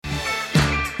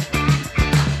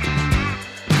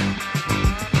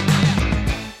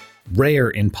Rare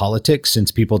in politics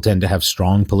since people tend to have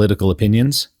strong political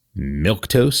opinions.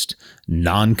 Milquetoast,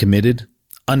 non-committed,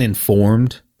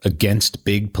 uninformed, against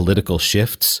big political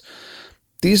shifts.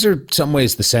 These are some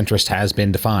ways the centrist has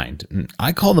been defined.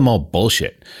 I call them all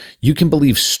bullshit. You can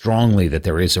believe strongly that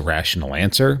there is a rational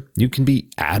answer. You can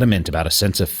be adamant about a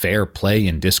sense of fair play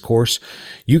in discourse.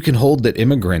 You can hold that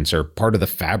immigrants are part of the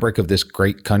fabric of this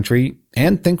great country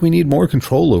and think we need more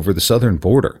control over the southern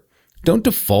border. Don't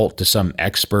default to some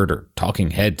expert or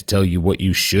talking head to tell you what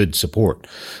you should support.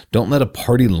 Don't let a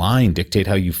party line dictate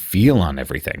how you feel on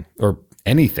everything, or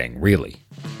anything, really.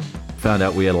 Found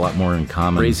out we had a lot more in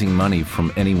common raising money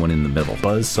from anyone in the middle.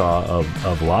 Buzzsaw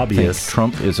of lobbyists.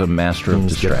 Trump is a master of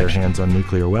distraction. Get their hands on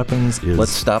nuclear weapons.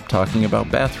 Let's stop talking about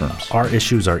bathrooms. Our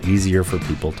issues are easier for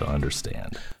people to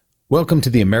understand. Welcome to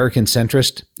The American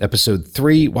Centrist, Episode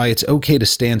 3, Why It's Okay to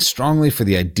Stand Strongly for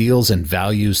the Ideals and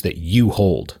Values That You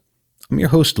Hold. I'm your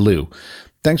host, Lou.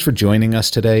 Thanks for joining us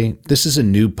today. This is a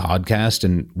new podcast,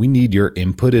 and we need your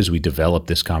input as we develop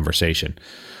this conversation.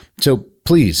 So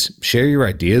please share your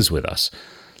ideas with us.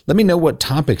 Let me know what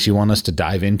topics you want us to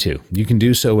dive into. You can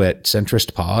do so at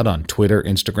Centrist Pod on Twitter,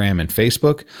 Instagram, and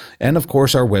Facebook, and of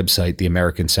course our website,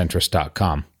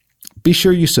 theamericancentrist.com. Be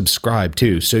sure you subscribe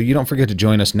too, so you don't forget to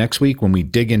join us next week when we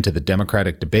dig into the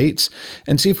Democratic debates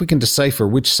and see if we can decipher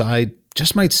which side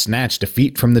just might snatch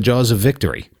defeat from the jaws of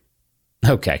victory.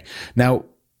 Okay, now,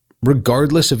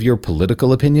 regardless of your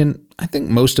political opinion, I think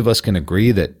most of us can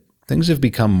agree that things have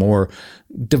become more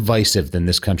divisive than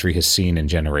this country has seen in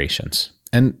generations.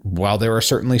 And while there are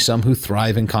certainly some who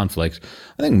thrive in conflict,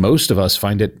 I think most of us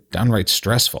find it downright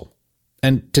stressful.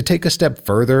 And to take a step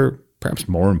further, perhaps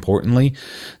more importantly,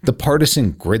 the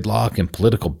partisan gridlock and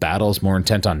political battles more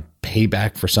intent on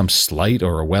payback for some slight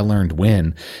or a well-earned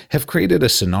win have created a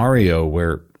scenario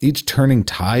where each turning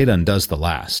tide undoes the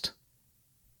last.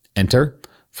 Enter,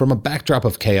 from a backdrop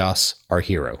of chaos, our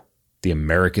hero, the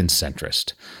American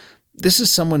centrist. This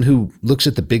is someone who looks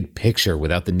at the big picture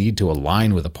without the need to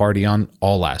align with a party on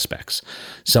all aspects.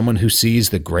 Someone who sees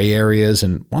the gray areas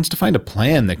and wants to find a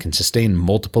plan that can sustain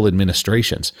multiple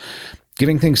administrations,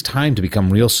 giving things time to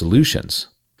become real solutions.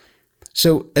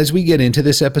 So as we get into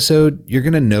this episode, you're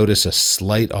going to notice a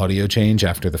slight audio change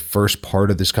after the first part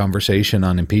of this conversation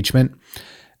on impeachment.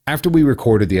 After we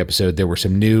recorded the episode, there were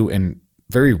some new and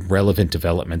very relevant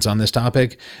developments on this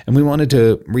topic, and we wanted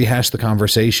to rehash the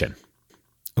conversation.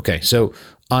 Okay, so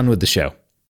on with the show.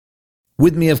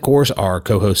 With me, of course, are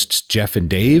co-hosts Jeff and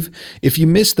Dave. If you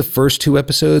missed the first two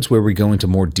episodes where we go into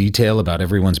more detail about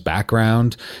everyone's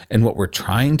background and what we're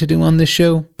trying to do on this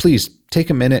show, please take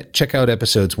a minute, check out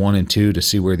episodes 1 and 2 to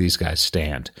see where these guys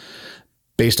stand.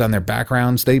 Based on their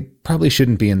backgrounds, they probably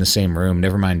shouldn't be in the same room,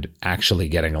 never mind actually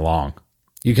getting along.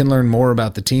 You can learn more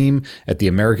about the team at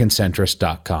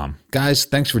theamericancentrist.com. Guys,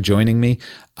 thanks for joining me.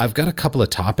 I've got a couple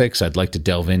of topics I'd like to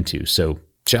delve into, so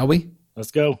shall we? Let's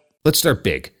go. Let's start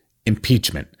big.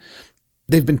 Impeachment.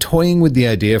 They've been toying with the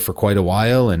idea for quite a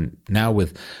while, and now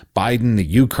with Biden, the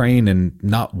Ukraine, and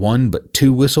not one but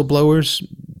two whistleblowers,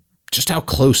 just how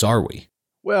close are we?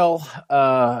 Well,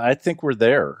 I think we're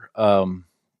there. And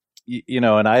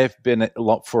I've been,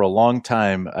 for a long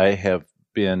time, I have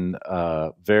been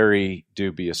very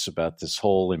dubious about this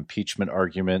whole impeachment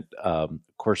argument. Of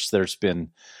course, there's been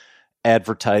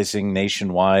advertising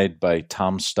nationwide by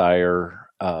Tom Steyer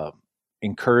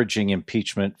encouraging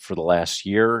impeachment for the last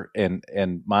year,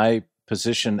 and my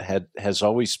position has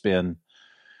always been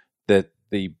that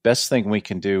the best thing we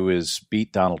can do is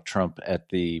beat Donald Trump at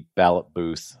the ballot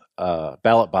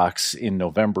box in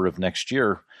November of next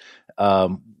year.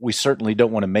 We certainly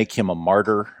don't want to make him a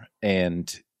martyr, and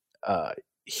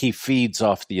he feeds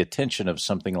off the attention of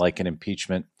something like an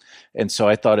impeachment. And so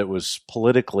I thought it was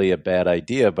politically a bad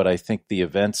idea, but I think the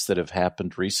events that have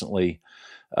happened recently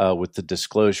with the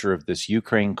disclosure of this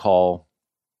Ukraine call,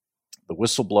 the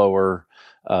whistleblower,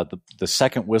 the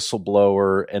second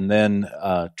whistleblower, and then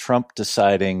Trump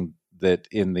deciding that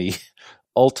in the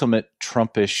ultimate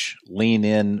Trumpish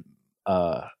lean-in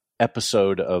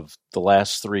episode of the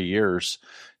last 3 years,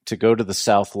 to go to the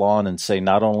South Lawn and say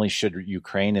not only should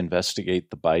Ukraine investigate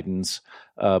the Bidens,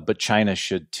 but China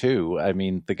should too. I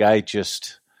mean, the guy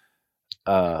just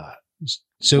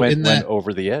went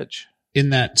over the edge. In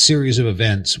that series of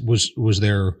events, was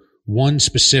there one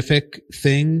specific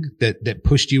thing that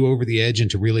pushed you over the edge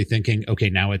into really thinking,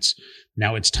 okay, now it's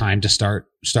time to start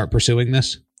pursuing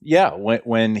this? Yeah,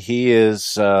 when he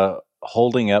is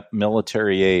holding up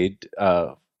military aid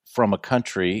from a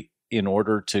country in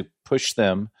order to push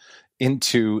them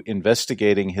into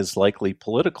investigating his likely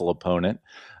political opponent,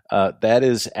 that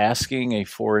is asking a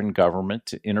foreign government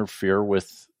to interfere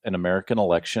with an American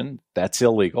election. That's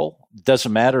illegal.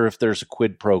 Doesn't matter if there's a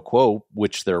quid pro quo,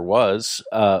 which there was,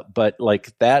 but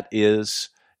like that is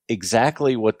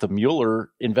exactly what the Mueller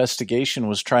investigation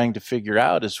was trying to figure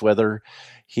out, is whether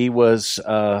he was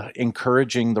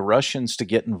encouraging the Russians to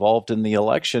get involved in the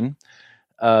election.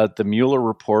 The Mueller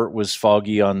report was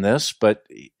foggy on this, but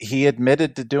he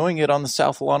admitted to doing it on the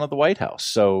South Lawn of the White House.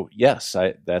 So yes,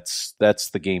 that's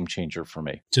the game changer for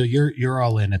me. So you're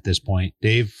all in at this point,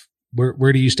 Dave.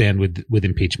 Where do you stand with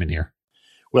impeachment here?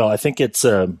 Well, I think it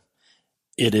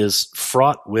is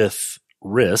fraught with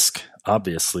risk,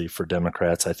 obviously, for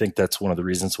Democrats. I think that's one of the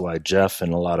reasons why Jeff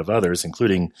and a lot of others,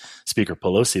 including Speaker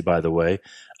Pelosi, by the way,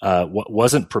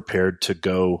 wasn't prepared to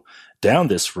go down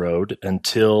this road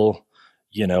until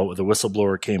the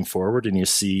whistleblower came forward, and you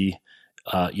see,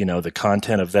 the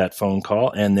content of that phone call,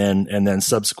 and then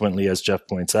subsequently, as Jeff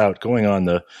points out, going on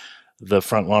the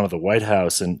front lawn of the White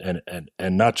House, and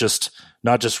not just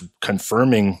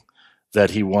confirming that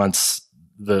he wants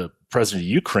the president of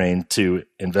Ukraine to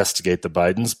investigate the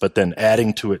Bidens, but then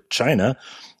adding to it China,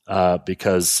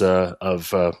 because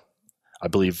of I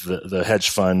believe the hedge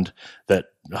fund that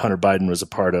Hunter Biden was a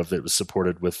part of that was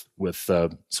supported with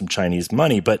some Chinese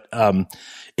money. But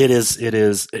it is,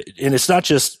 and it's not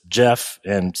just Jeff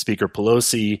and Speaker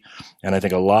Pelosi, and I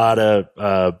think a lot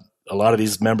of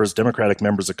these members, Democratic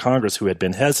members of Congress, who had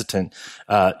been hesitant.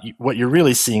 What you're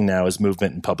really seeing now is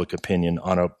movement in public opinion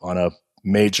on a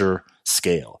major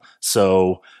scale.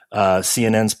 So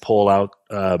CNN's poll out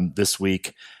this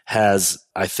week has,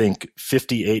 I think,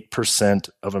 58%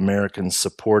 of Americans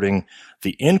supporting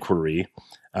the inquiry,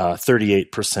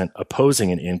 38%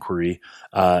 opposing an inquiry.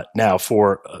 Now,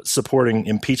 for supporting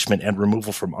impeachment and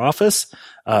removal from office,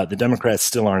 the Democrats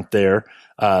still aren't there.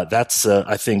 That's,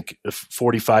 I think,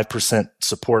 45%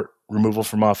 support removal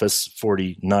from office,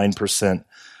 49%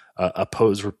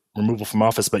 oppose removal from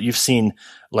office. But you've seen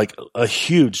like a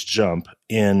huge jump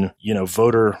in,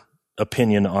 voter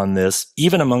opinion on this,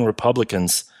 even among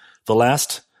Republicans. The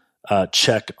last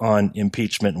check on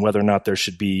impeachment and whether or not there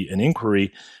should be an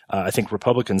inquiry, I think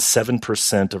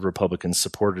 7% of Republicans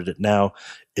supported it. Now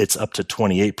it's up to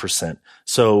 28%.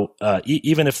 So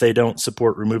even if they don't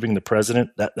support removing the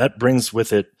president, that brings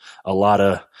with it a lot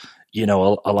of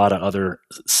other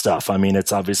stuff. I mean,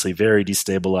 it's obviously very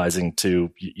destabilizing to,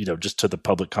 just to the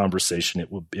public conversation.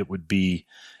 It would be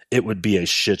a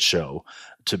shit show,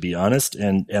 to be honest.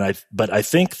 But I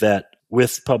think that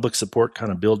with public support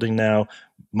kind of building now,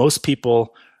 most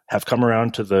people have come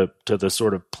around to the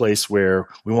sort of place where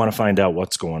we want to find out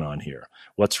what's going on here,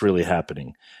 what's really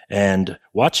happening. And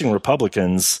watching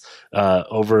Republicans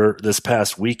over this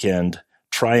past weekend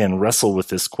try and wrestle with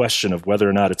this question of whether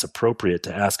or not it's appropriate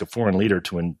to ask a foreign leader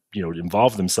to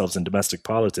involve themselves in domestic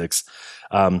politics,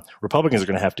 Republicans are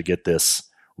going to have to get this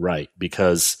right,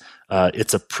 because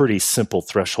it's a pretty simple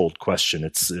threshold question.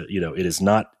 It's it is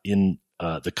not in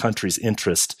the country's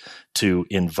interest to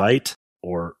invite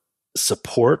or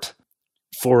support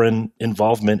foreign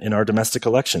involvement in our domestic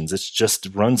elections. It just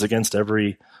runs against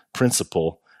every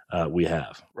principle we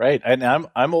have. Right. And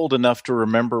I'm old enough to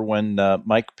remember when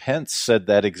Mike Pence said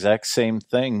that exact same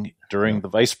thing during the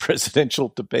vice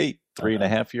presidential debate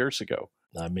 3.5 years ago.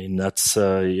 I mean, that's,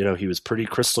 he was pretty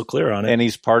crystal clear on it. And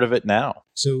he's part of it now.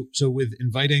 So with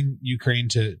inviting Ukraine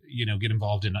to, get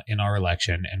involved in our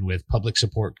election, and with public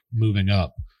support moving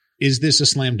up, is this a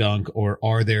slam dunk, or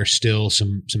are there still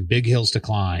some big hills to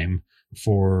climb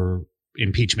for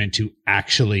impeachment to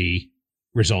actually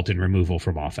result in removal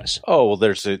from office? Oh, well,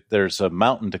 there's a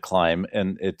mountain to climb,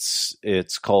 and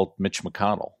it's called Mitch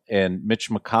McConnell. And Mitch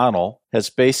McConnell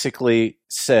has basically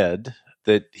said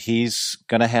that he's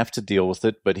going to have to deal with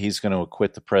it, but he's going to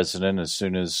acquit the president as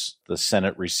soon as the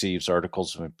Senate receives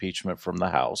articles of impeachment from the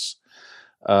House.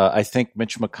 I think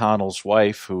Mitch McConnell's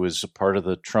wife, who is a part of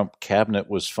the Trump cabinet,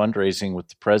 was fundraising with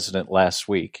the president last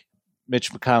week.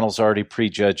 Mitch McConnell's already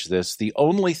prejudged this. The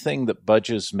only thing that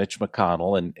budges Mitch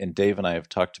McConnell, and Dave and I have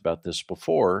talked about this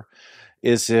before,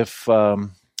 is if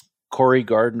Cory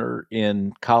Gardner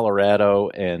in Colorado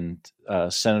and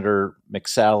Senator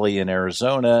McSally in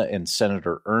Arizona and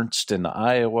Senator Ernst in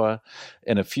Iowa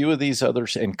and a few of these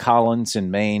others, and Collins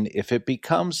in Maine, if it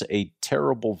becomes a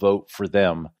terrible vote for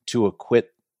them to acquit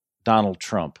Donald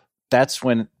Trump, that's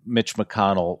when Mitch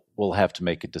McConnell will have to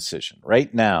make a decision.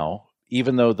 Right now,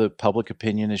 even though the public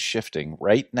opinion is shifting,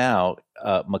 right now,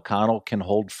 McConnell can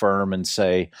hold firm and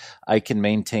say, I can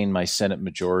maintain my Senate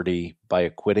majority by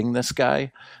acquitting this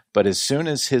guy. But as soon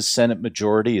as his Senate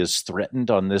majority is threatened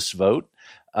on this vote,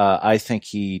 I think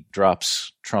he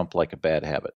drops Trump like a bad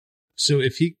habit. So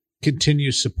if he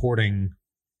continues supporting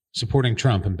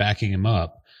Trump and backing him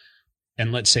up,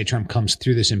 and let's say Trump comes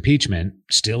through this impeachment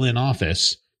still in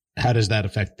office, how does that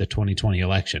affect the 2020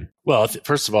 election? Well,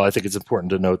 first of all, I think it's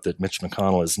important to note that Mitch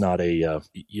McConnell is not a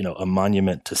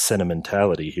monument to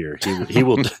sentimentality here. He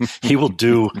will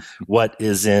do what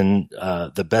is in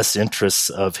the best interests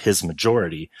of his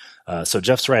majority. So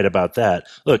Jeff's right about that.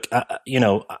 Look,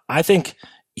 I think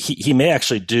he may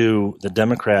actually do the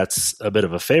Democrats a bit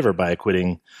of a favor by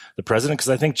acquitting the president, because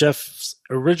I think Jeff's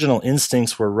original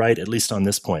instincts were right, at least on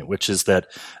this point, which is that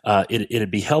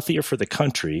it'd be healthier for the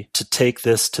country to take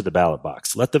this to the ballot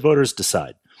box. Let the voters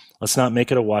decide. Let's not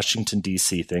make it a Washington,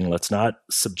 D.C. thing. Let's not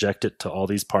subject it to all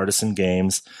these partisan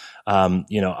games.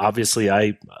 Obviously,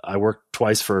 I worked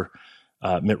twice for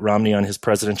Mitt Romney on his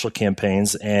presidential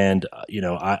campaigns, and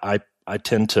I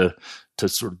tend to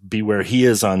sort of be where he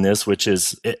is on this, which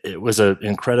is it was an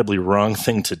incredibly wrong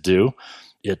thing to do.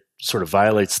 It sort of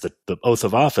violates the oath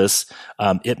of office.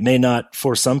 It may not,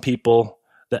 for some people,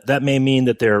 that may mean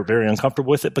that they're very uncomfortable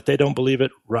with it, but they don't believe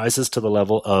it rises to the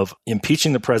level of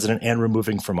impeaching the president and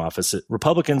removing from office.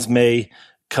 Republicans may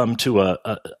come to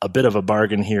a bit of a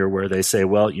bargain here where they say,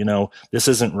 well, this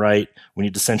isn't right. We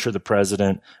need to censure the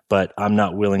president, but I'm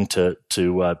not willing to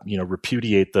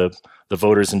repudiate the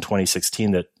voters in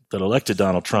 2016 that elected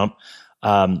Donald Trump.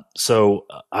 So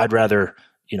I'd rather,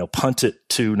 punt it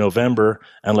to November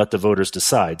and let the voters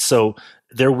decide. So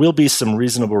there will be some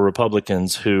reasonable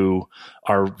Republicans who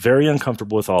are very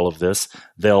uncomfortable with all of this.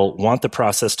 They'll want the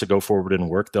process to go forward and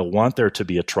work. They'll want there to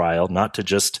be a trial, not to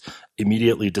just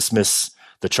immediately dismiss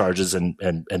the charges and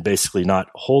basically not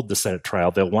hold the Senate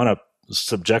trial. They'll want to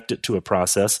subject it to a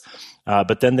process,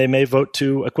 but then they may vote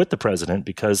to acquit the president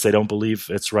because they don't believe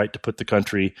it's right to put the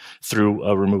country through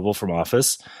a removal from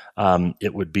office.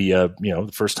 It would be the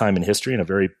first time in history and a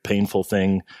very painful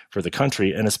thing for the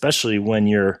country, and especially when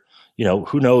you're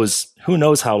who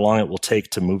knows how long it will take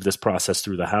to move this process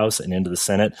through the House and into the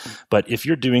Senate. But if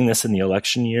you're doing this in the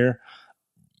election year,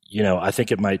 I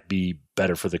think it might be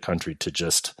better for the country to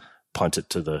just punt it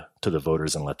to the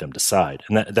voters and let them decide.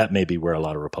 And that may be where a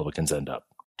lot of Republicans end up.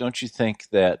 Don't you think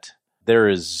that there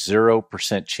is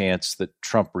 0% chance that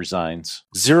Trump resigns?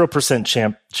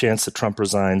 0% chance that Trump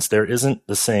resigns. There isn't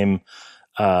the same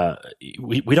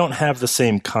we don't have the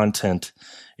same content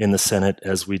in the Senate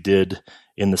as we did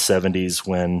in the 70s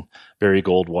when Barry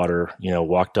Goldwater,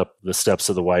 walked up the steps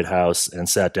of the White House and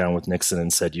sat down with Nixon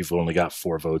and said, "You've only got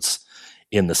 4 votes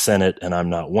in the Senate, and I'm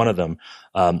not one of them."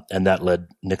 And that led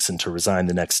Nixon to resign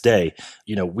the next day.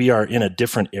 We are in a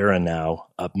different era now,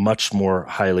 a much more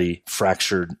highly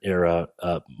fractured era,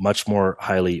 a much more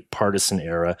highly partisan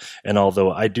era. And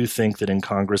although I do think that in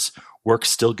Congress, work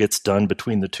still gets done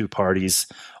between the two parties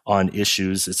on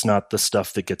issues, it's not the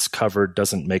stuff that gets covered,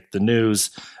 doesn't make the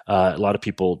news. A lot of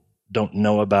people don't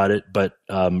know about it, but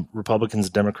Republicans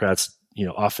and Democrats,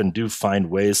 often do find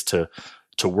ways to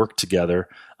work together.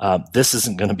 This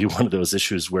isn't going to be one of those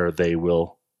issues where they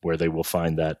will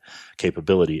find that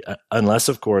capability, unless,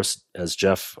 of course, as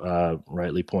Jeff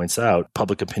rightly points out,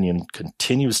 public opinion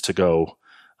continues to go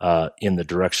in the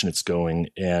direction it's going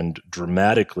and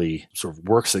dramatically sort of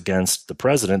works against the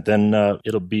president. Then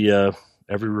it'll be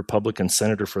every Republican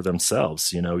senator for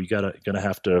themselves. You're gonna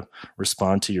have to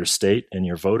respond to your state and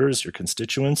your voters, your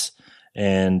constituents,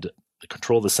 and the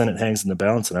control of the Senate hangs in the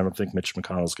balance, and I don't think Mitch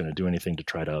McConnell is going to do anything to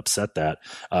try to upset that.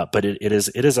 But it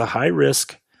is a high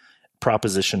risk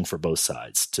proposition for both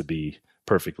sides, to be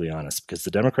perfectly honest, because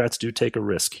the Democrats do take a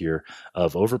risk here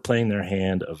of overplaying their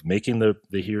hand, of making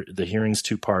the hearings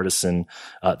too partisan.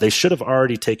 They should have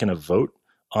already taken a vote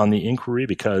on the inquiry,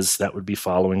 because that would be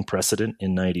following precedent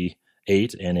in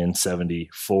 98 and in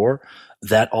 74.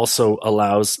 That also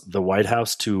allows the White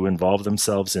House to involve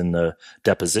themselves in the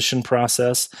deposition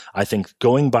process. I think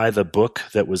going by the book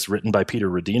that was written by Peter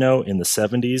Rodino in the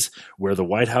 70s, where the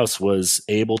White House was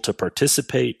able to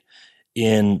participate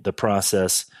in the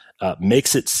process,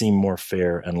 makes it seem more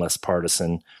fair and less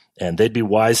partisan. And they'd be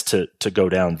wise to go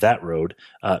down that road.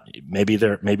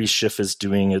 Maybe Schiff is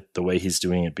doing it the way he's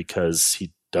doing it because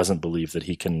he doesn't believe that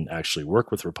he can actually work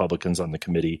with Republicans on the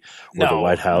committee or the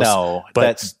White House. No,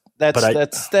 that's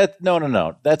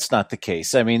no. That's not the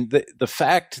case. I mean, the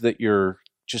fact that you're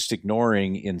just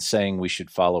ignoring in saying we should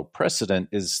follow precedent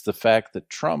is the fact that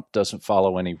Trump doesn't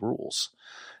follow any rules.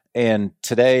 And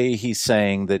today he's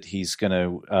saying that he's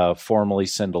going to formally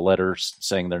send a letter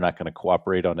saying they're not going to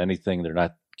cooperate on anything. They're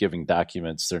not giving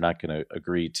documents. They're not going to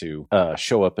agree to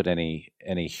show up at any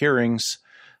hearings.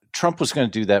 Trump was going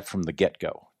to do that from the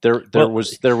get-go. There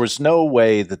was no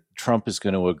way that Trump is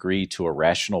going to agree to a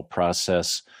rational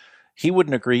process. He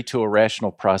wouldn't agree to a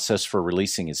rational process for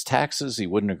releasing his taxes. He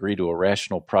wouldn't agree to a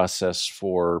rational process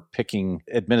for picking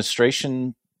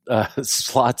administration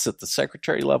slots at the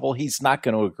secretary level. He's not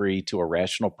going to agree to a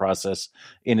rational process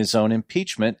in his own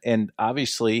impeachment. And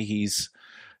obviously he's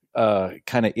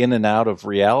kind of in and out of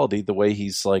reality the way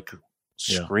he's like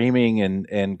screaming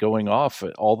and going off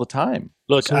all the time.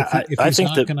 Look, so if he's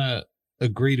not going to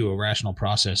agree to a rational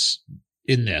process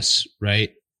in this,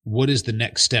 right? What is the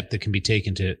next step that can be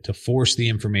taken to force the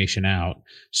information out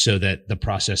so that the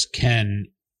process can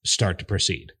start to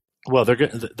proceed? Well,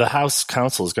 the House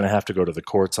counsel is going to have to go to the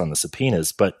courts on the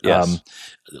subpoenas. But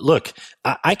look,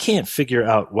 I can't figure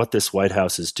out what this White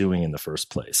House is doing in the first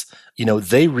place.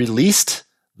 They released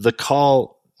the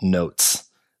call notes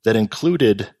that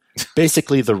included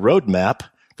basically the roadmap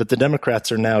that the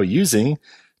Democrats are now using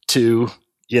to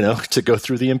go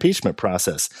through the impeachment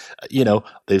process.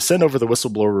 They've sent over the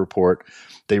whistleblower report.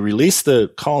 They released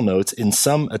the call notes in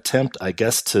some attempt, I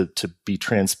guess, to be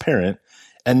transparent.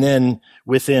 And then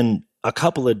within a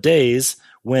couple of days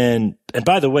and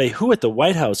by the way, who at the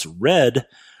White House read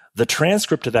the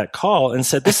transcript of that call and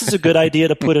said, this is a good idea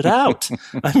to put it out?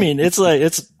 I mean,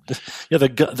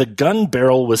 the gun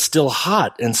barrel was still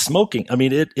hot and smoking. I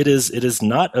mean, it is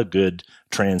not a good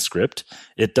transcript.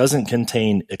 It doesn't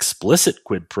contain explicit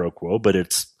quid pro quo, but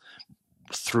it's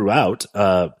throughout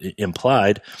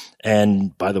implied.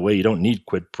 And by the way, you don't need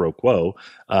quid pro quo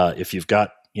if you've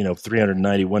got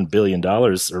 $391 billion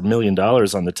or $1 million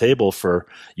on the table for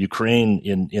Ukraine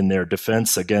in their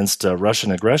defense against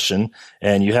Russian aggression,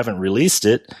 and you haven't released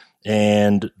it,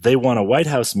 and they want a White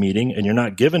House meeting, and you're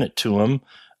not giving it to them,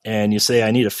 and you say,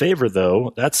 I need a favor,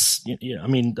 though. That's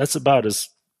about as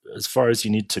far as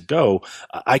you need to go.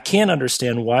 I can't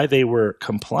understand why they were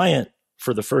compliant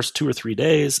for the first 2 or 3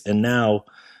 days, and now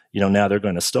they're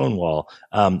going to stonewall.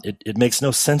 It makes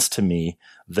no sense to me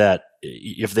that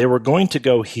if they were going to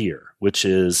go here, which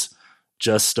is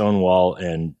just stonewall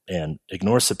and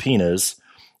ignore subpoenas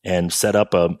and set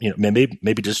up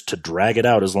maybe just to drag it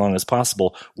out as long as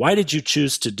possible, why did you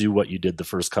choose to do what you did the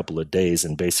first couple of days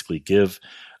and basically give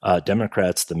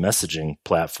Democrats the messaging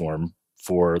platform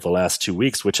for the last 2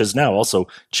 weeks, which has now also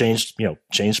changed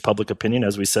public opinion,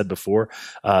 as we said before.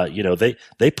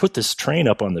 They put this train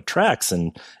up on the tracks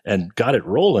and got it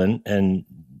rolling, and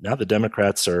now the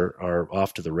Democrats are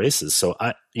off to the races. So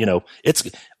it's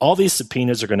all these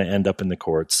subpoenas are going to end up in the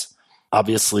courts.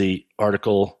 Obviously,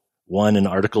 Article 1 and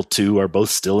Article 2 are both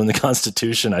still in the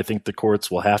Constitution. I think the courts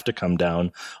will have to come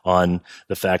down on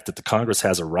the fact that the Congress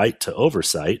has a right to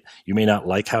oversight. You may not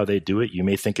like how they do it. You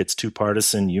may think it's too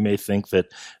partisan. You may think that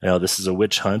this is a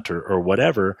witch hunt or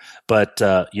whatever. But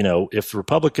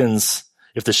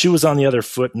if the shoe was on the other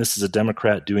foot, and this is a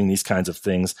Democrat doing these kinds of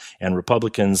things, and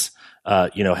Republicans,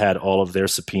 had all of their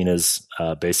subpoenas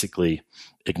basically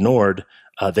ignored,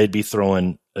 they'd be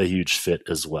throwing a huge fit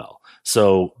as well.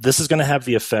 So this is going to have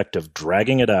the effect of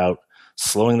dragging it out,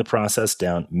 slowing the process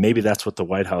down. Maybe that's what the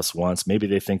White House wants. Maybe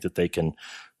they think that they can,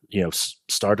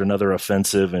 start another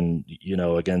offensive and,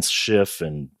 against Schiff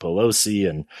and Pelosi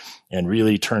and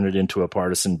really turn it into a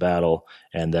partisan battle,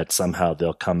 and that somehow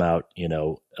they'll come out,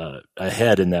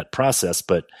 ahead in that process.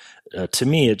 But to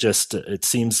me, it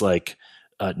seems like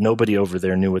nobody over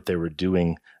there knew what they were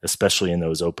doing, especially in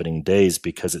those opening days,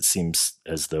 because it seems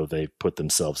as though they put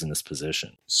themselves in this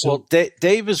position. Well,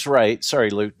 Dave is right. Sorry,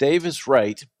 Lou. Dave is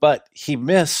right, but he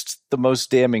missed the most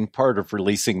damning part of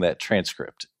releasing that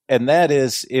transcript. And that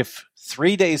is, if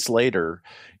 3 days later,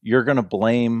 you're going to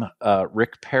blame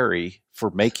Rick Perry for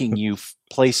making you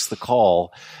place the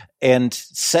call and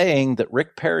saying that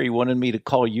Rick Perry wanted me to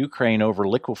call Ukraine over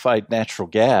liquefied natural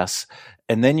gas,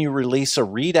 and then you release a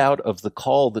readout of the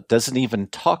call that doesn't even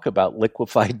talk about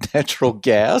liquefied natural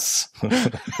gas.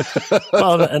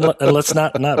 Well, and let's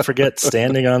not forget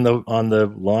standing on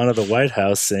the lawn of the White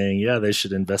House saying, yeah, they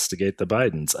should investigate the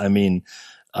Bidens. I mean,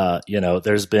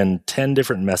 there's been 10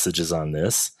 different messages on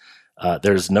this.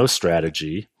 There's no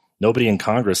strategy. Nobody in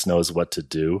Congress knows what to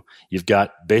do. You've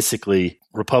got basically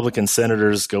Republican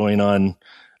senators going on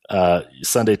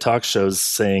Sunday talk shows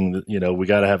saying that, we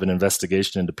got to have an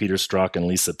investigation into Peter Strzok and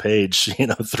Lisa Page,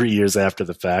 3 years after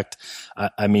the fact.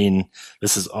 I mean,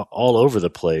 this is all over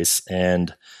the place.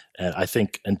 And I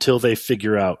think until they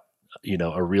figure out,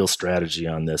 a real strategy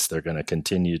on this, they're going to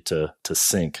continue to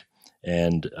sink.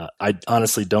 And I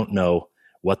honestly don't know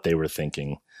what they were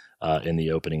thinking in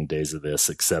the opening days of this,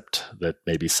 except that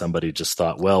maybe somebody just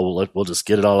thought, well, we'll just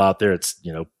get it all out there. It's,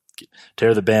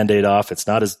 tear the Band-Aid off. It's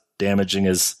not as damaging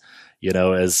as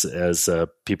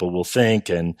people will think,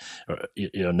 and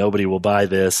nobody will buy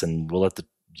this, and we'll let the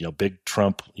big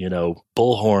Trump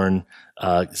bullhorn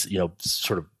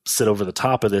sort of sit over the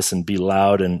top of this and be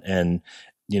loud, and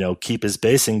keep his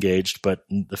base engaged. But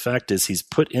the fact is, he's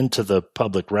put into the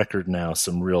public record now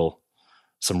some real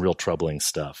troubling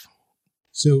stuff.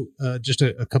 So just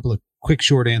a couple of quick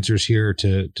short answers here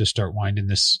to start winding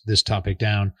this topic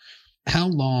down. How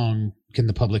long can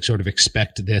the public sort of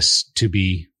expect this to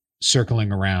be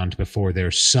circling around before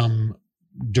there's some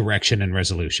direction and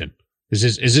resolution?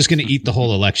 Is this going to eat the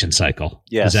whole election cycle?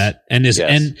 Yes.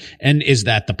 Is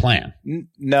that the plan?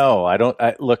 No, I don't.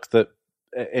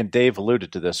 And Dave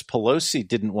alluded to this. Pelosi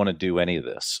didn't want to do any of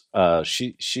this.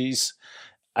 She's,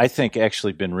 I think,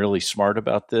 actually been really smart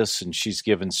about this, and she's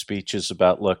given speeches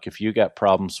about, look, if you got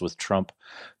problems with Trump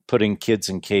putting kids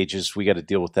in cages, we got to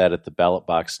deal with that at the ballot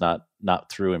box, not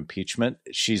through impeachment.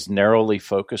 She's narrowly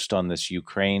focused on this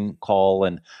Ukraine call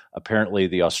and apparently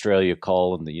the Australia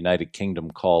call and the United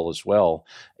Kingdom call as well,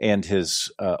 and his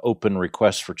open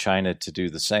request for China to do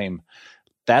the same.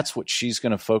 That's what she's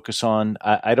going to focus on.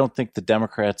 I don't think the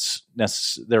Democrats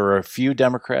there are a few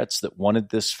Democrats that wanted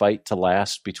this fight to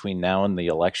last between now and the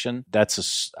election.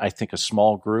 That's, I think, a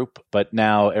small group. But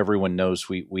now everyone knows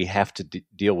we have to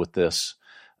deal with this.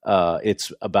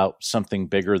 It's about something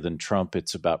bigger than Trump.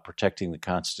 It's about protecting the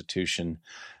Constitution.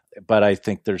 But I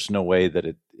think there's no way that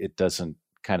it doesn't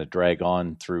kind of drag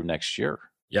on through next year.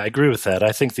 Yeah, I agree with that.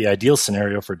 I think the ideal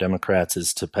scenario for Democrats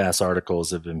is to pass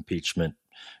articles of impeachment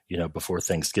before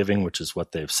Thanksgiving, which is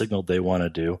what they've signaled they want to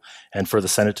do, and for the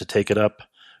Senate to take it up,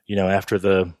 after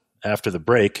the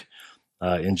break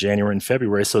in January and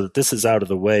February, so that this is out of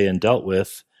the way and dealt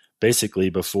with basically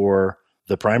before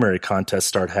the primary contests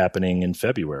start happening in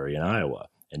February in Iowa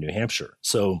and New Hampshire.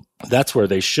 So that's where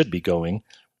they should be going.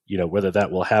 Whether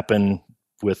that will happen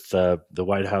with the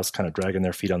White House kind of dragging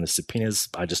their feet on the subpoenas,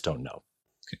 I just don't know.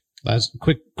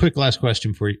 Okay. Quick last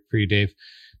question for you, Dave.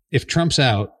 If Trump's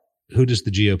out, who does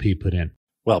the GOP put in?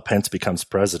 Well, Pence becomes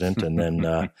president, and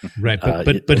then right.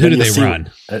 But who do they run?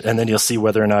 And then you'll see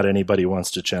whether or not anybody wants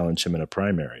to challenge him in a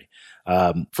primary.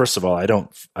 First of all, I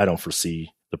don't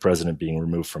foresee the president being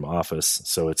removed from office,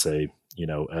 so it's a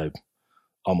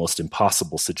almost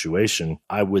impossible situation.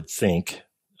 I would think,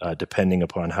 depending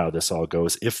upon how this all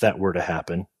goes, if that were to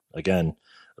happen, again,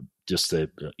 just a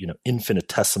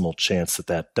infinitesimal chance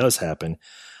that does happen,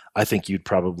 I think you'd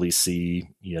probably see,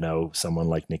 someone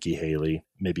like Nikki Haley,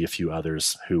 maybe a few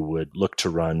others who would look to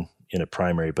run in a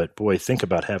primary. But boy, think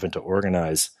about having to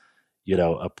organize,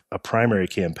 a primary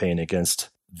campaign against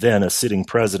then a sitting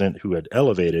president who had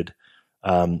elevated,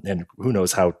 and who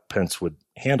knows how Pence would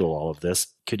handle all of this.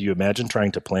 Could you imagine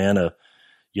trying to plan a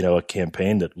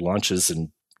campaign that launches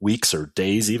in weeks or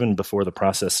days even before the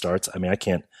process starts? I mean, I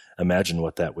can't imagine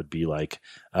what that would be like.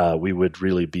 We would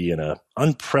really be in an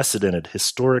unprecedented,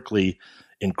 historically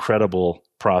incredible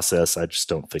process. I just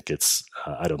don't think it's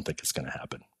going to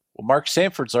happen. Well, Mark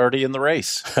Sanford's already in the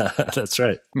race. That's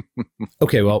right.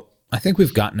 Okay, well, I think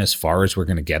we've gotten as far as we're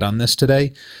going to get on this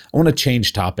today. I want to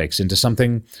change topics into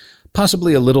something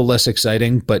possibly a little less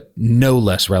exciting, but no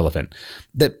less relevant,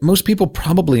 that most people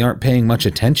probably aren't paying much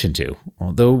attention to.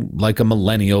 Although, like a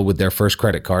millennial with their first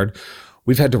credit card,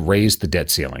 we've had to raise the debt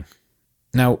ceiling.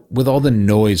 Now, with all the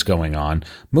noise going on,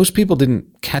 most people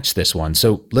didn't catch this one,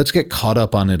 so let's get caught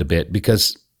up on it a bit,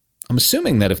 because I'm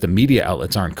assuming that if the media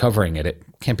outlets aren't covering it, it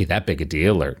can't be that big a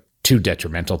deal or too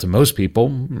detrimental to most people.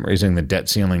 Raising the debt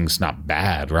ceiling's not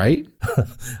bad, right?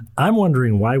 I'm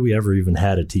wondering why we ever even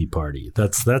had a Tea Party.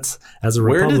 That's as a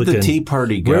Republican. Where did the Tea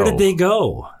Party go? Where did they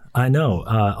go? I know.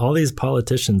 All these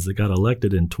politicians that got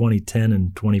elected in 2010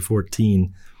 and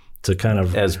 2014 to kind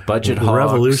of as budget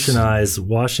revolutionize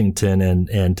Washington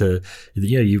and to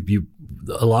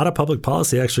a lot of public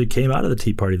policy actually came out of the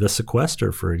Tea Party. The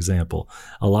sequester, for example,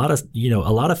 a lot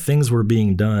of things were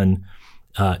being done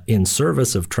in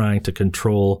service of trying to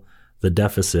control the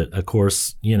deficit. Of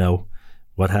course,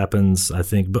 what happens, I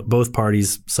think, but both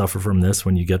parties suffer from this.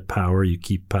 When you get power, you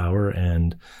keep power,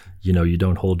 and you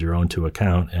don't hold your own to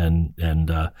account. And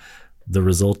the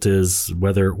result is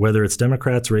whether it's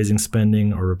Democrats raising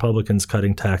spending or Republicans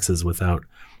cutting taxes without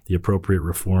the appropriate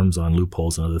reforms on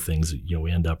loopholes and other things,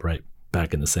 we end up right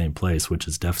back in the same place, which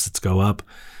is deficits go up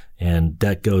and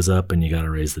debt goes up, and you got to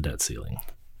raise the debt ceiling.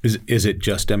 Is it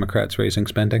just Democrats raising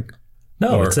spending?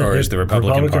 No, or is the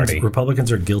Republican Party?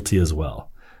 Republicans are guilty as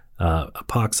well. A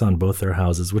pox on both their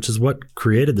houses, which is what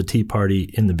created the Tea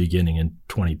Party in the beginning in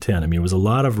 2010. I mean, it was a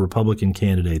lot of Republican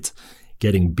candidates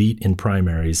getting beat in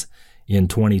primaries in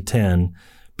 2010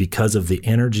 because of the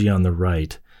energy on the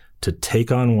right to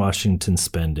take on Washington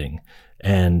spending.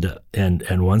 And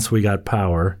once we got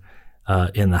power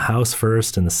in the House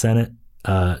first, in the Senate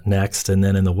next, and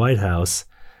then in the White House,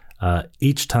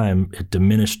 each time it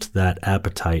diminished that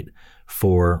appetite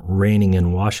for reigning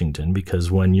in Washington, because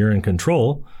when you're in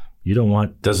control, you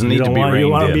want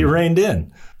to be reined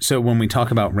in. So when we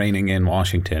talk about reigning in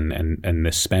Washington and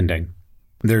this spending,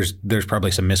 there's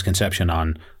probably some misconception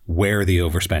on where the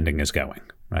overspending is going,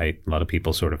 right? A lot of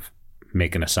people sort of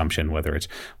make an assumption whether it's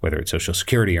Social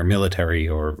Security or military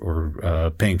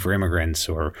or paying for immigrants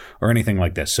or anything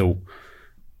like this. So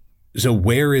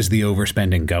where is the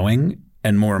overspending going?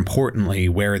 And more importantly,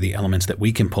 where are the elements that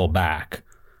we can pull back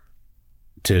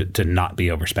to not be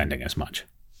overspending as much?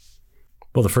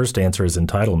 Well, the first answer is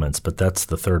entitlements, but that's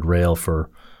the third rail for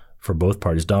both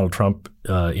parties. Donald Trump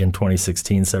in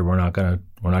 2016 said we're not going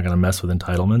to mess with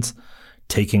entitlements,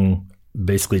 taking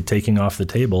off the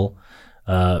table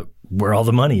where all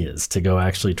the money is to go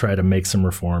actually try to make some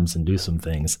reforms and do some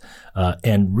things.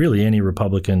 And really, any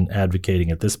Republican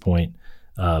advocating at this point,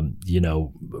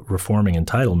 reforming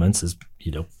entitlements is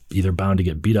either bound to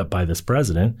get beat up by this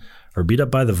president or beat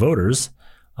up by the voters.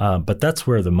 But that's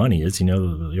where the money is.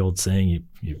 The old saying,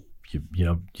 you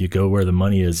go where the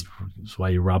money is. That's why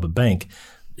you rob a bank.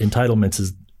 Entitlements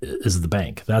is the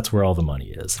bank. That's where all the money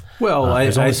is. Well,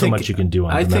 there's only so much you can do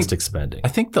on domestic spending. I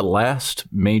think the last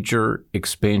major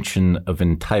expansion of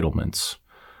entitlements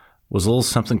was a little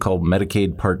something called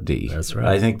Medicaid Part D. That's right.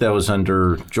 I think that was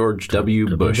under George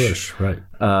W. Bush. Right.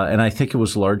 And I think it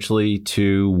was largely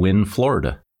to win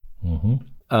Florida. Mm-hmm.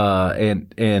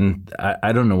 And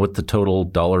I don't know what the total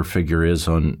dollar figure is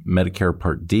on Medicare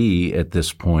Part D at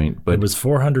this point, but it was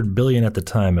 $400 billion at the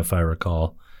time, if I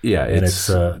recall. Yeah, it's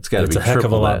got to be a heck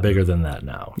of a lot bigger than that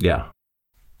now. Yeah.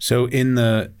 So in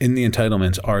the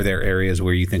entitlements, are there areas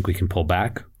where you think we can pull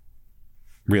back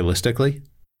realistically?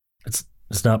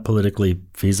 It's not politically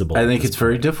feasible. I think it's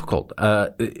very difficult.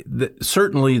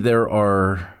 Certainly, there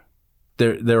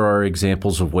are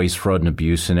examples of waste, fraud, and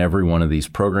abuse in every one of these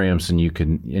programs, and you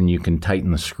can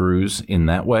tighten the screws in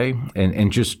that way,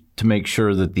 and just to make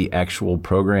sure that the actual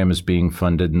program is being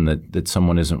funded and that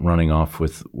someone isn't running off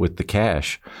with the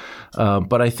cash.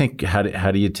 But I think how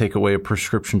do you take away a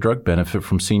prescription drug benefit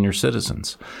from senior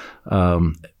citizens?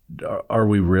 Are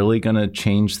we really going to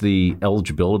change the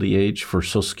eligibility age for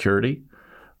Social Security?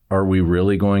 Are we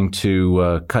really going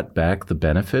to cut back the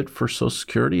benefit for Social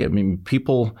Security? I mean,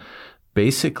 people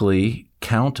basically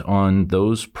count on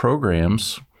those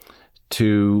programs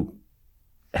to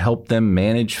help them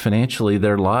manage financially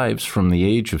their lives from the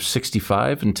age of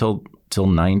 65 until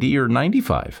 90 or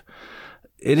 95.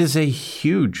 It is a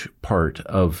huge part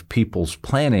of people's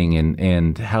planning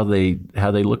and how they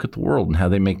look at the world and how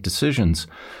they make decisions.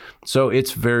 So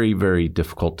it's very, very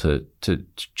difficult to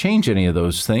change any of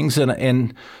those things.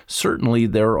 And certainly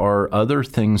there are other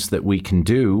things that we can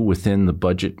do within the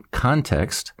budget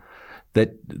context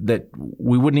that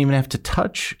we wouldn't even have to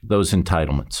touch those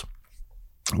entitlements.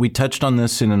 We touched on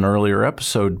this in an earlier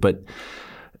episode, but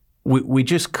we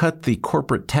just cut the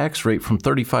corporate tax rate from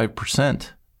 35%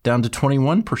 down to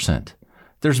 21%.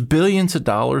 There's billions of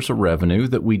dollars of revenue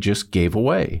that we just gave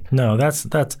away. No, that's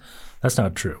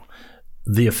not true.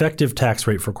 The effective tax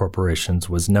rate for corporations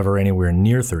was never anywhere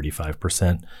near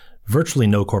 35%. Virtually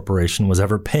no corporation was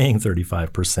ever paying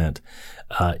 35%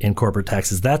 in corporate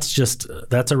taxes.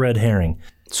 That's a red herring.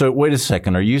 So wait a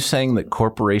second. Are you saying that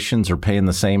corporations are paying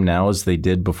the same now as they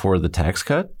did before the tax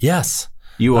cut? Yes.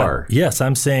 You are? Yes.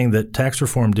 I'm saying that tax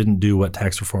reform didn't do what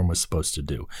tax reform was supposed to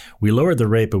do. We lowered the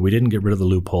rate, but we didn't get rid of the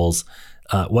loopholes.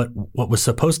 What was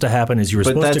supposed to happen is you were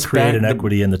supposed to create an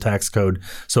equity in the tax code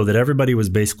so that everybody was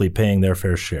basically paying their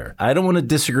fair share. I don't want to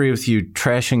disagree with you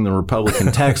trashing the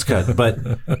Republican tax cut, but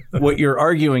what you're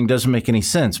arguing doesn't make any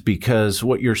sense, because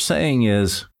what you're saying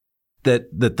is that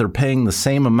they're paying the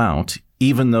same amount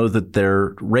even though that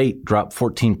their rate dropped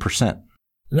 14%.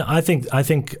 No, I think I'd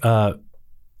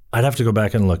have to go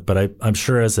back and look, but I'm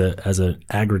sure as an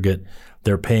aggregate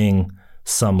they're paying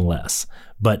some less.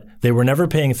 But they were never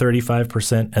paying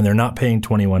 35%, and they're not paying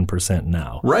 21%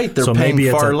 now. Right, they're paying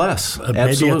far less.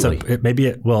 Absolutely.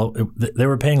 They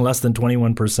were paying less than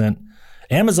 21%.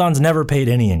 Amazon's never paid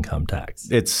any income tax.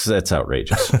 That's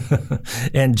outrageous.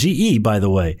 And GE, by the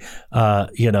way,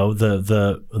 the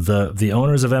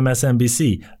owners of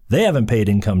MSNBC, they haven't paid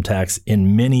income tax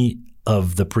in many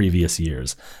of the previous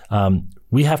years.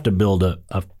 We have to build a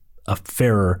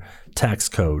fairer tax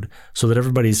code so that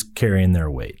everybody's carrying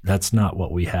their weight. That's not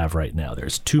what we have right now.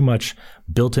 There's too much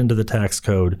built into the tax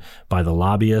code by the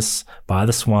lobbyists, by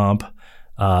the swamp,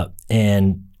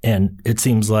 and it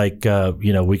seems like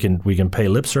we can pay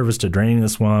lip service to draining the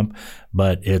swamp,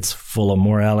 but it's full of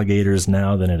more alligators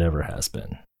now than it ever has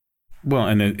been. Well,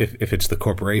 and if it's the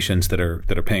corporations that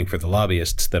are paying for the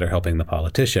lobbyists that are helping the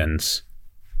politicians,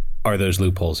 are those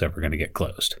loopholes ever going to get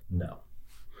closed? No.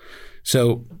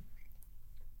 So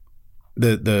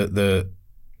the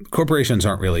corporations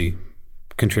aren't really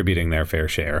contributing their fair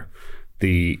share.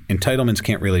 The entitlements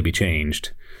can't really be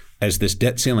changed. As this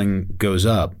debt ceiling goes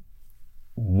up,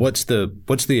 what's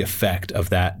the effect of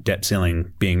that debt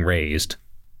ceiling being raised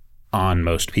on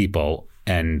most people?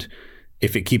 And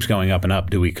if it keeps going up and up,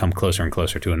 do we come closer and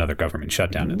closer to another government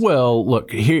shutdown? Well,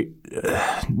 look, here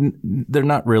they're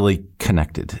not really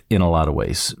connected in a lot of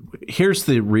ways. Here's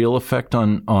the real effect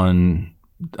on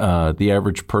the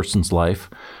average person's life.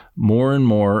 More and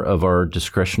more of our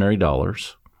discretionary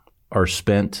dollars are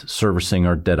spent servicing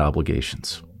our debt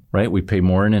obligations, right? We pay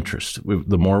more in interest.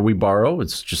 The more we borrow,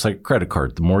 it's just like a credit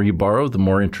card. The more you borrow, the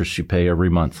more interest you pay every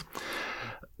month.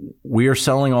 We are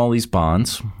selling all these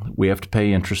bonds. We have to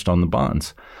pay interest on the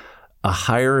bonds. A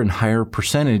higher and higher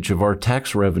percentage of our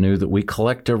tax revenue that we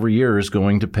collect every year is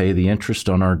going to pay the interest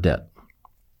on our debt.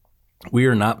 We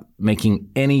are not making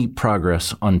any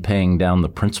progress on paying down the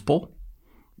principal.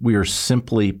 We are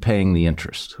simply paying the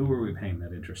interest. Who are we paying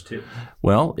that interest to?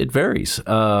 Well, it varies. There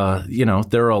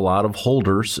are a lot of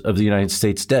holders of the United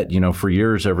States debt. For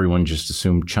years, everyone just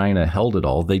assumed China held it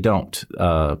all. They don't.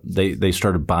 They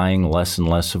started buying less and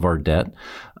less of our debt.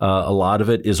 A lot of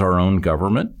it is our own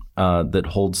government that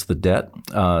holds the debt.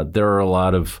 There are a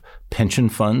lot of pension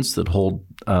funds that hold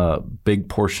big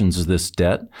portions of this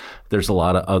debt. There's a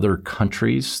lot of other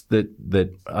countries that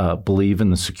believe in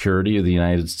the security of the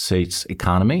United States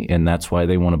economy, and that's why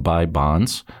they want to buy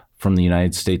bonds from the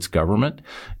United States government.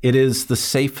 It is the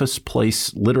safest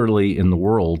place, literally, in the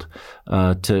world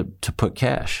to put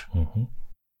cash. Mm-hmm.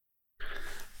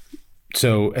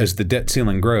 So as the debt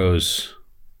ceiling grows,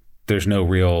 there's no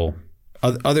real,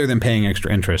 other than paying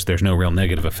extra interest, there's no real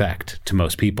negative effect to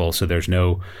most people. So there's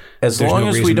no,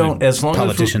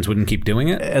 politicians wouldn't keep doing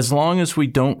it. As long as we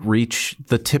don't reach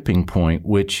the tipping point,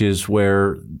 which is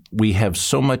where we have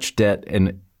so much debt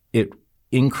and it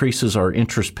increases our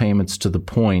interest payments to the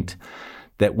point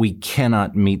that we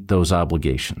cannot meet those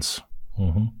obligations.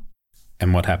 Mm-hmm.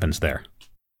 And what happens there?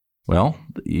 Well,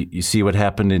 you see what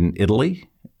happened in Italy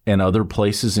and other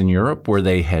places in Europe where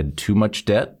they had too much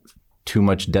debt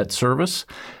service.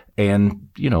 And,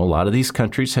 a lot of these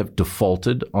countries have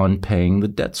defaulted on paying the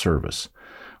debt service.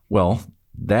 Well,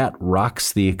 that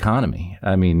rocks the economy.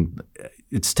 I mean,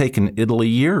 it's taken Italy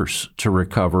years to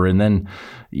recover. And then,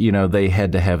 they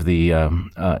had to have the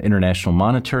International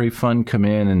Monetary Fund come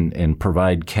in and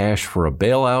provide cash for a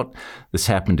bailout. This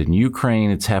happened in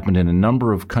Ukraine. It's happened in a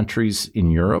number of countries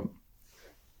in Europe.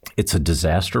 It's a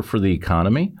disaster for the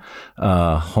economy.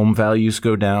 Home values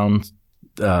go down.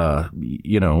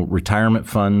 Retirement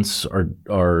funds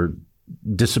are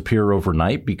disappear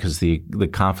overnight because the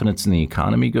confidence in the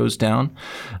economy goes down.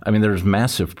 I mean, there's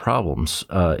massive problems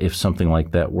if something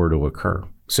like that were to occur.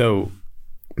 So,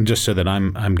 just so that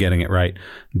I'm getting it right,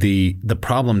 the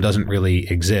problem doesn't really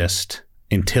exist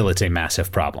until it's a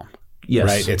massive problem. Yes,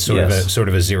 right. It's sort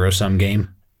of a zero sum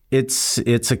game. It's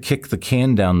a kick the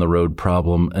can down the road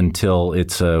problem until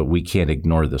it's we can't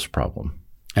ignore this problem.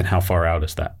 And how far out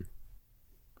is that?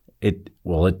 It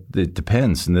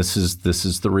depends, and this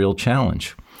is the real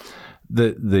challenge.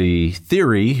 The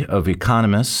theory of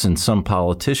economists and some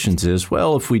politicians is,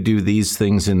 well, if we do these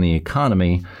things in the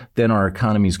economy, then our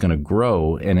economy is going to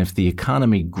grow, and if the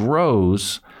economy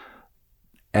grows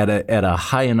at a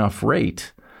high enough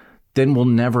rate, then we'll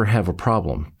never have a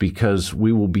problem because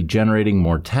we will be generating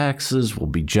more taxes, we'll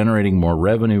be generating more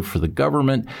revenue for the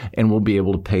government, and we'll be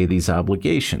able to pay these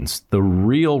obligations. The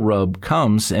real rub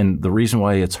comes, and the reason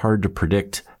why it's hard to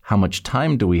predict how much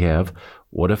time do we have,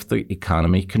 what if the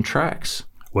economy contracts?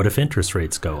 What if interest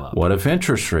rates go up?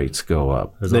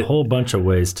 There's a whole bunch of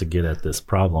ways to get at this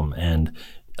problem. And,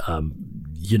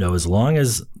 as long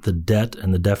as the debt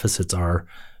and the deficits are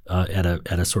at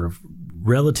a sort of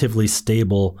relatively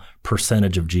stable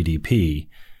percentage of GDP,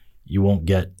 you won't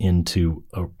get into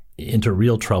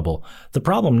real trouble. The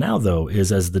problem now, though,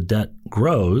 is as the debt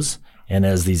grows and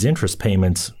as these interest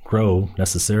payments grow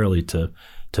necessarily to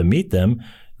meet them,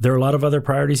 there are a lot of other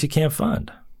priorities you can't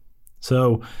fund.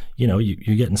 So,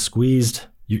 you're getting squeezed.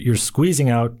 You're squeezing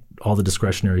out all the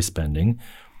discretionary spending,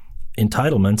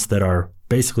 entitlements that are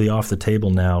basically off the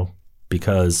table now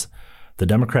because the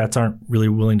Democrats aren't really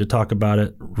willing to talk about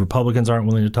it. Republicans aren't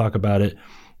willing to talk about it.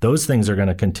 Those things are going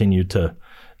to continue to,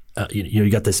 you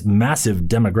got this massive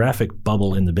demographic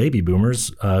bubble in the baby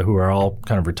boomers who are all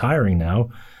kind of retiring now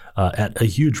at a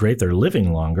huge rate. They're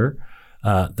living longer.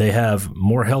 They have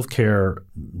more healthcare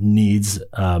needs.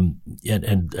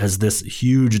 And as this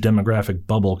huge demographic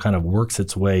bubble kind of works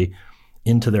its way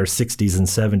into their 60s and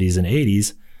 70s and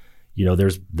 80s,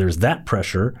 there's that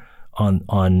pressure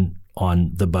on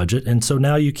on the budget. And so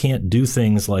now you can't do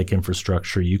things like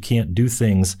infrastructure. You can't do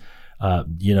things,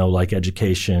 like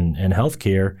education and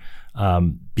healthcare,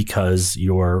 because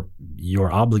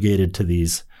you're obligated to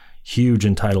these huge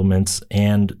entitlements,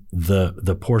 and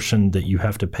the portion that you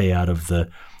have to pay out of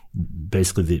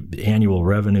basically the annual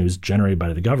revenues generated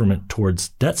by the government towards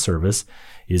debt service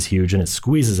is huge, and it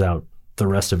squeezes out the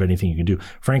rest of anything you can do.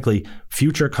 Frankly,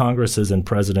 future Congresses and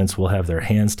presidents will have their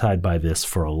hands tied by this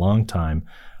for a long time,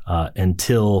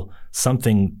 until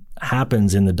something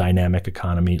happens in the dynamic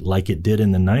economy like it did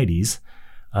in the 90s,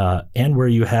 and where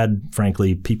you had,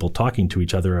 frankly, people talking to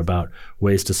each other about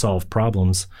ways to solve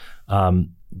problems,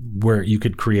 where you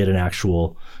could create an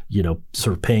actual,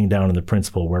 sort of paying down on the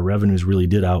principal, where revenues really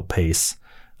did outpace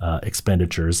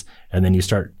expenditures, and then you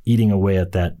start eating away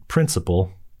at that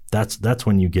principal. That's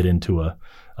when you get into a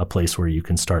place where you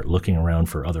can start looking around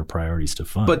for other priorities to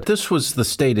fund. But this was the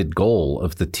stated goal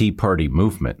of the Tea Party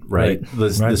movement, right?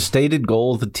 The stated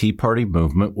goal of the Tea Party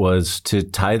movement was to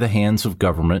tie the hands of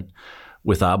government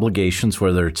with obligations,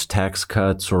 whether it's tax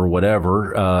cuts or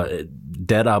whatever,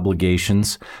 debt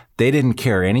obligations. They didn't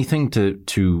care anything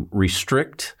to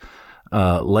restrict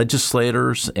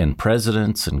legislators and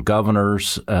presidents and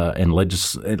governors and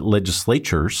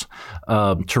legislatures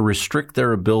to restrict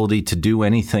their ability to do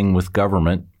anything with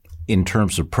government in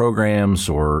terms of programs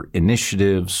or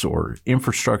initiatives or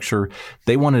infrastructure.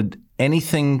 They wanted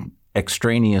anything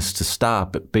extraneous to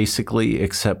stop, basically,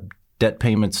 except debt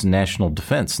payments and national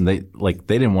defense, and they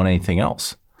didn't want anything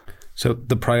else. So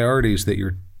the priorities that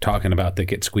you're talking about that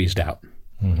get squeezed out,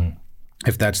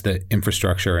 if that's the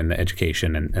infrastructure and the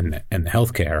education and the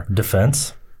healthcare,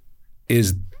 defense,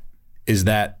 is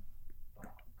that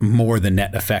more the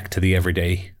net effect to the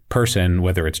everyday person,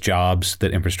 whether it's jobs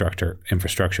that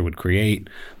infrastructure would create,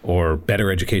 or better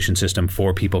education system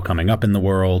for people coming up in the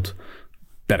world,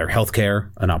 better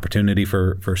healthcare, an opportunity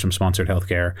for some sponsored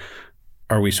healthcare?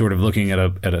 Are we sort of looking at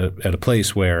a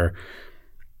place where,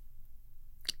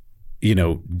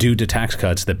 due to tax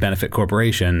cuts that benefit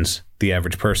corporations, the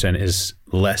average person is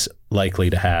less likely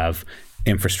to have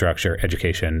infrastructure,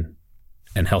 education,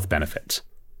 and health benefits?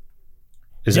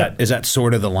 Is that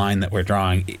sort of the line that we're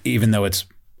drawing, even though it's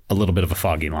a little bit of a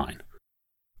foggy line?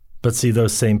 But see,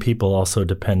 those same people also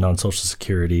depend on Social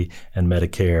Security and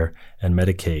Medicare and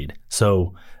Medicaid.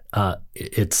 So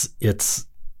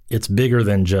it's bigger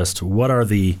than just what are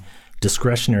the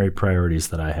discretionary priorities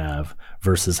that I have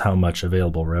versus how much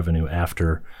available revenue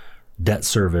after debt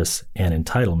service and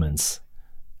entitlements.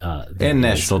 And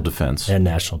national defense. And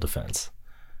national defense.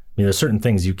 I mean, there's certain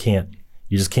things you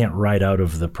just can't write out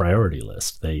of the priority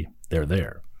list. They're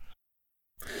there.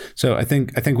 So I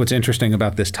think what's interesting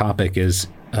about this topic is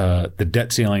the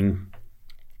debt ceiling.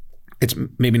 It's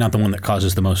maybe not the one that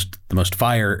causes the most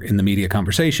fire in the media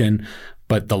conversation,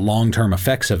 but the long-term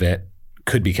effects of it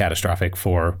could be catastrophic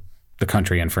for the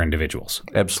country and for individuals.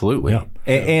 Absolutely. Yeah.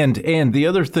 And the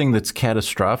other thing that's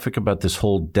catastrophic about this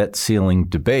whole debt ceiling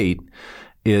debate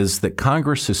is that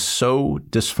Congress is so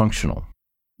dysfunctional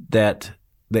that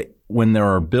when there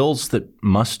are bills that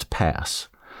must pass,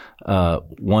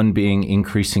 one being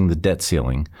increasing the debt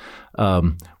ceiling,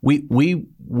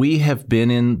 we have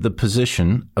been in the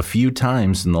position a few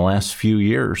times in the last few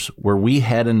years where we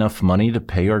had enough money to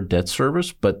pay our debt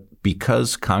service, but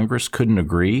because Congress couldn't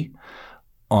agree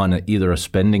on either a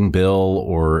spending bill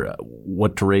or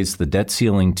what to raise the debt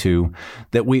ceiling to,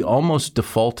 that we almost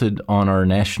defaulted on our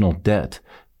national debt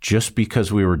just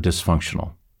because we were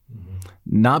dysfunctional.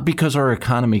 Not because our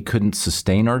economy couldn't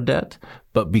sustain our debt,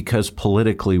 but because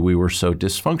politically we were so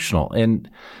dysfunctional. And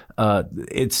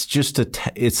it's just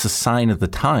it's a sign of the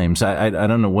times. I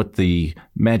don't know what the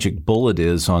magic bullet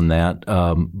is on that,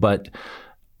 but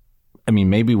I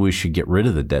mean, maybe we should get rid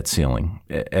of the debt ceiling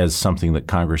as something that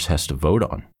Congress has to vote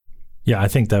on. Yeah, I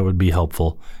think that would be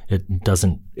helpful. It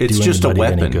doesn't. It's do just a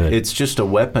weapon. Any good. It's just a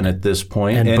weapon at this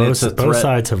point, and it's a threat. Both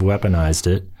sides have weaponized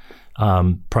it.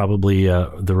 Probably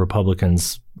the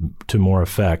Republicans to more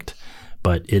effect,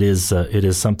 but it is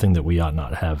something that we ought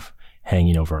not have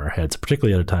hanging over our heads,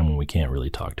 particularly at a time when we can't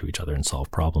really talk to each other and solve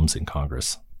problems in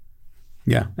Congress.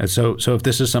 Yeah. And so if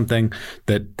this is something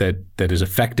that is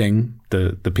affecting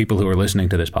the people who are listening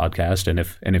to this podcast,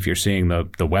 and if you're seeing the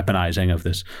weaponizing of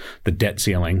the debt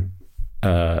ceiling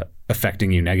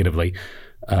affecting you negatively,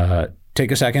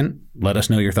 take a second, let us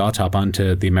know your thoughts. Hop on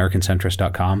to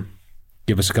theamericancentrist.com.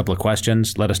 Give us a couple of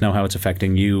questions. Let us know how it's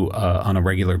affecting you on a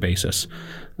regular basis.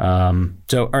 All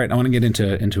right, I want to get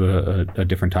into a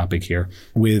different topic here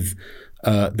with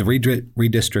the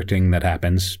redistricting that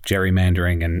happens,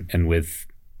 gerrymandering, and with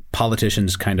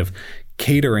politicians kind of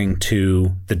catering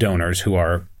to the donors who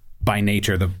are by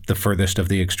nature the furthest of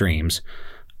the extremes.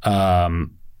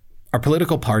 Are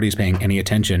political parties paying any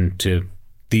attention to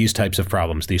these types of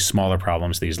problems, these smaller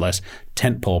problems, these less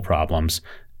tentpole problems?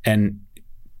 And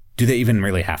do they even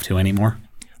really have to anymore?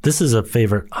 This is a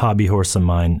favorite hobby horse of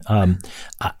mine.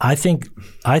 I think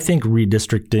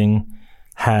redistricting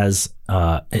has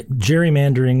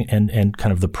gerrymandering and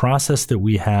kind of the process that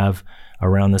we have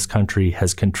around this country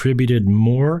has contributed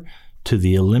more to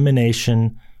the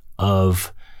elimination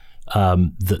of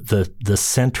the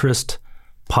centrist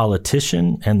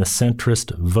politician and the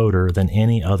centrist voter than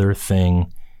any other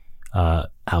thing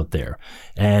out there.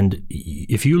 And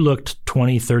if you looked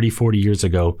 20, 30, 40 years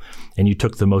ago and you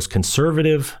took the most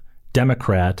conservative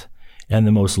Democrat and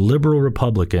the most liberal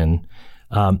Republican,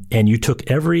 and you took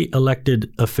every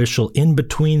elected official in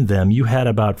between them, you had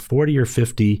about 40 or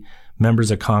 50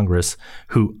 members of Congress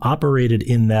who operated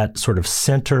in that sort of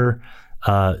center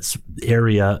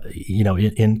area,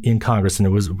 in Congress. And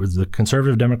it was the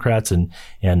conservative Democrats and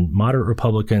moderate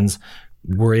Republicans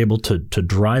were able to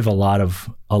drive a lot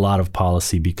of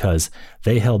policy because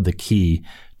they held the key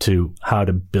to how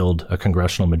to build a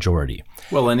congressional majority.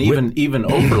 Well, and even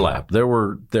overlap. There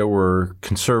were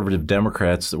conservative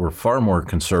Democrats that were far more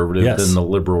conservative than the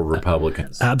liberal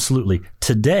Republicans. Absolutely.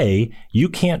 Today, you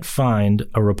can't find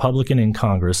a Republican in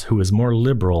Congress who is more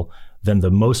liberal than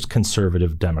the most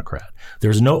conservative Democrat.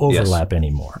 There's no overlap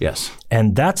anymore. Yes.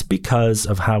 And that's because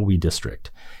of how we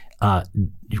district.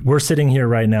 We're sitting here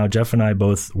right now. Jeff and I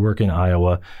both work in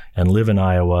Iowa and live in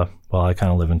Iowa. Well, I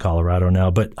kind of live in Colorado now,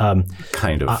 but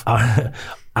kind of.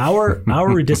 Our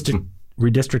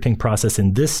redistricting process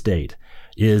in this state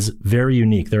is very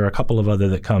unique. There are a couple of other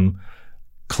that come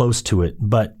close to it,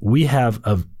 but we have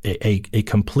a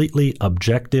completely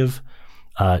objective,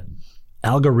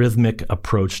 algorithmic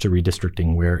approach to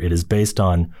redistricting where it is based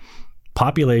on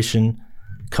population,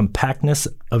 compactness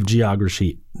of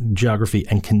geography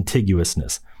and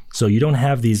contiguousness. So you don't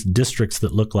have these districts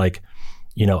that look like,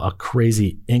 a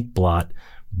crazy ink blot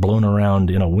blown around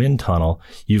in a wind tunnel.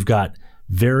 You've got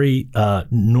very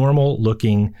normal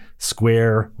looking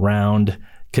square, round,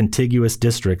 contiguous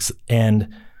districts, and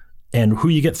who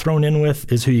you get thrown in with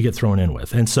is who you get thrown in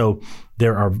with. And so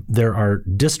there are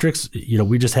districts,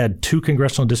 we just had 2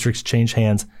 congressional districts change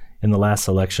hands in the last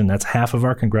election. That's half of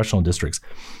our congressional districts.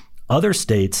 Other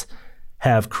states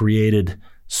have created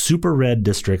super red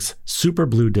districts, super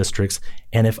blue districts,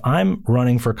 and if I'm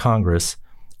running for Congress,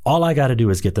 all I got to do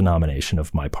is get the nomination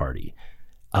of my party.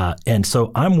 And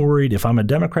so I'm worried if I'm a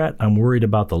Democrat, I'm worried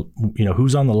about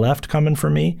who's on the left coming for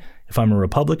me. If I'm a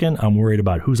Republican, I'm worried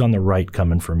about who's on the right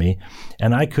coming for me.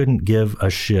 And I couldn't give a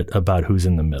shit about who's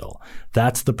in the middle.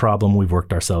 That's the problem we've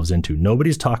worked ourselves into.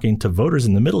 Nobody's talking to voters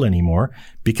in the middle anymore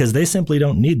because they simply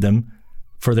don't need them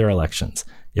for their elections.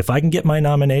 If I can get my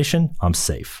nomination, I'm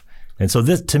safe. And so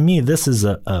this is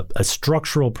a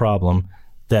structural problem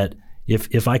that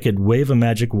if I could wave a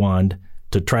magic wand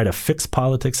to try to fix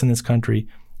politics in this country,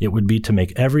 it would be to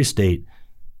make every state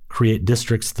create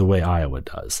districts the way Iowa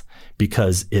does,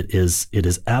 because it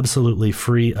is absolutely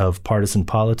free of partisan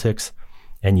politics,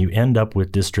 and you end up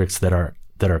with districts that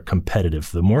are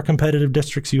competitive. The more competitive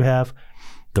districts you have,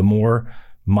 the more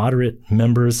moderate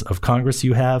members of Congress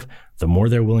you have, the more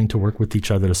they're willing to work with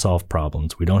each other to solve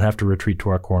problems. We don't have to retreat to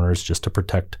our corners just to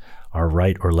protect our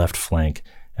right or left flank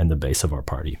and the base of our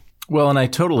party. Well, and I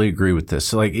totally agree with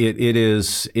this. Like it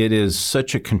is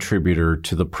such a contributor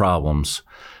to the problems.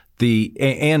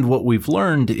 And what we've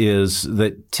learned is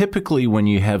that typically when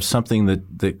you have something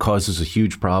that causes a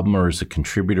huge problem or is a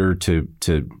contributor to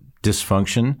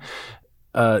dysfunction,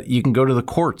 you can go to the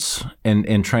courts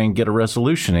and try and get a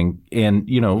resolution. And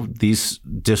these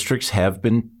districts have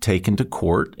been taken to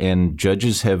court, and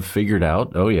judges have figured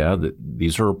out, that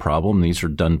these are a problem. These are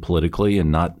done politically and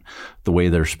not the way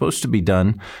they're supposed to be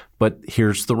done. But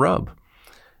here's the rub.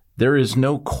 There is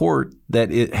no court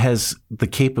that it has the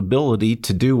capability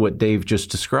to do what Dave just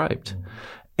described.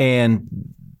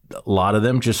 And a lot of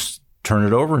them just turn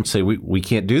it over and say, we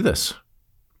can't do this.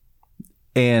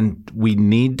 And we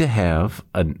need to have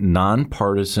a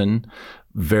nonpartisan,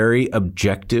 very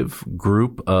objective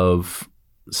group of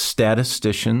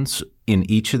statisticians in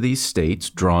each of these states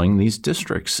drawing these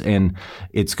districts. And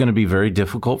it's going to be very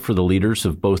difficult for the leaders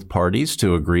of both parties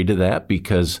to agree to that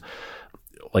because,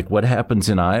 like what happens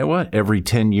in Iowa every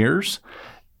 10 years,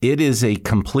 it is a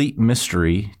complete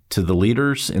mystery to the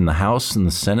leaders in the House and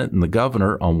the Senate and the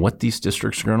governor on what these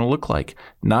districts are going to look like.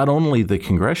 Not only the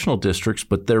congressional districts,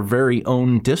 but their very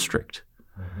own district.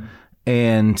 Mm-hmm.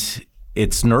 And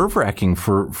it's nerve-wracking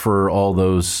for all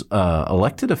those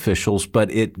elected officials, but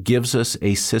it gives us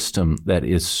a system that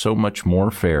is so much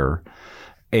more fair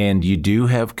And you do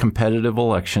have competitive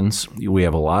elections. We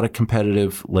have a lot of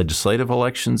competitive legislative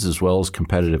elections as well as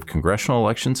competitive congressional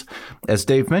elections. As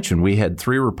Dave mentioned, we had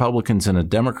 3 Republicans and a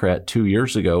Democrat 2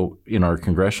 years ago in our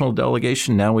congressional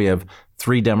delegation. Now we have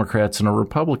 3 Democrats and a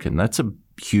Republican. That's a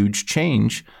huge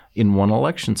change in one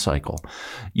election cycle.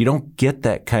 You don't get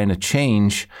that kind of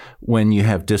change when you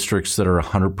have districts that are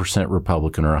 100%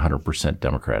 Republican or 100%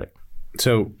 Democratic.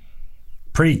 So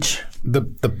preach. The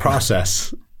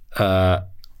process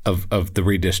of the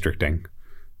redistricting,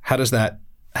 how does that,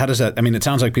 I mean, it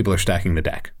sounds like people are stacking the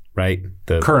deck, right?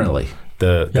 Currently.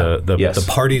 The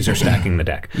parties are stacking the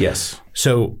deck. Yes.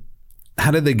 So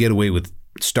how did they get away with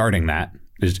starting that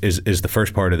is the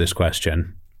first part of this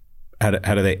question. How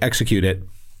do they execute it?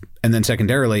 And then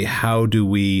secondarily, how do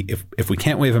we, if we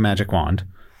can't wave a magic wand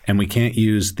and we can't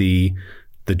use the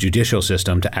judicial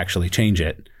system to actually change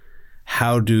it,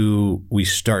 how do we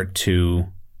start to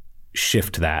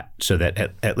shift that so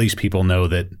that at least people know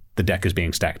that the deck is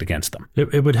being stacked against them?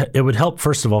 It would help,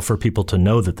 first of all, for people to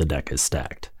know that the deck is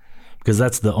stacked, because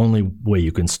that's the only way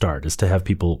you can start, is to have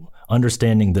people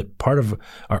understanding that part of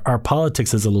our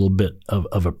politics is a little bit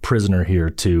of a prisoner here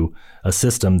to a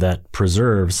system that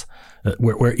preserves,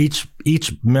 where each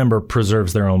member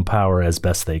preserves their own power as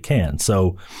best they can.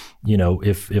 So,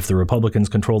 if the Republicans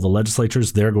control the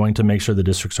legislatures, they're going to make sure the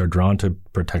districts are drawn to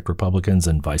protect Republicans,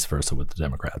 and vice versa with the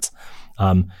Democrats.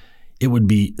 It would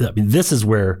be, this is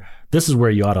where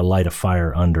you ought to light a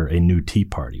fire under a new Tea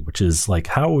Party, which is like,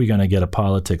 how are we going to get a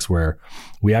politics where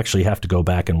we actually have to go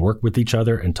back and work with each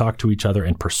other and talk to each other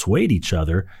and persuade each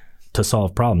other to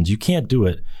solve problems? You can't do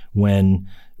it when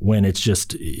it's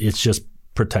just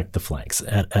protect the flanks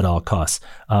at all costs.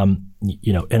 And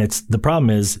the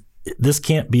problem is, this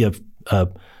can't be a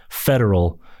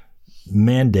federal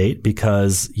mandate,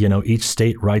 because each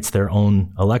state writes their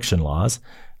own election laws.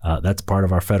 That's part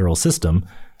of our federal system.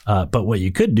 But what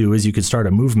you could do is you could start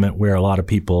a movement where a lot of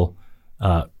people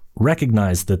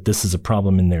recognize that this is a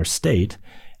problem in their state,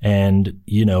 and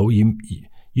you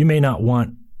may not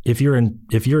want, if you're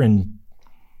in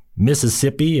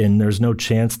Mississippi and there's no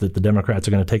chance that the Democrats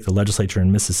are going to take the legislature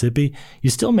in Mississippi, you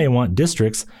still may want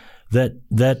districts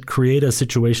that create a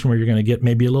situation where you're going to get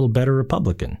maybe a little better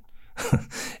Republican.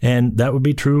 And that would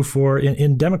be true for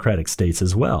in Democratic states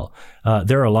as well.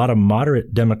 There are a lot of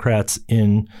moderate Democrats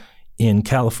in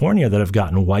California that have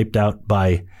gotten wiped out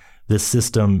by this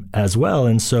system as well.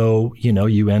 And so,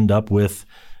 you end up with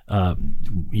a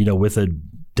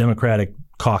Democratic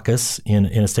caucus in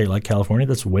a state like California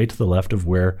that's way to the left of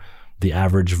where the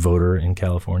average voter in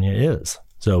California is.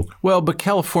 So, well, but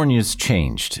California's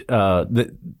changed.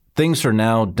 Things are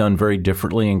now done very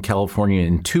differently in California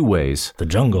in 2 ways. The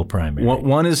jungle primary.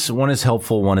 One is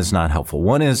helpful, one is not helpful.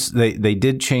 One is they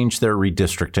did change their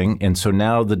redistricting, and so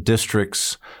now the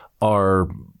districts are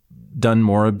done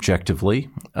more objectively.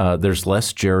 There's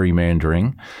less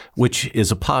gerrymandering, which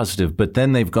is a positive. But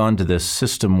then they've gone to this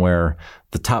system where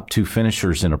the top 2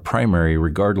 finishers in a primary,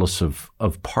 regardless of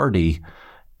party,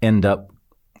 end up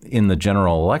in the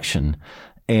general election.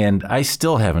 And I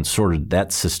still haven't sorted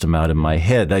that system out in my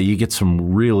head. You get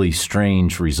some really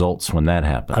strange results when that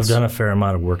happens. I've done a fair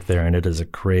amount of work there, and it is a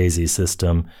crazy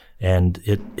system. And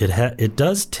it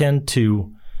does tend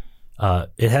to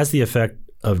it has the effect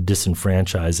of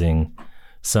disenfranchising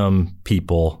some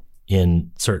people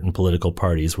in certain political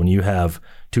parties. When you have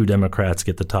 2 Democrats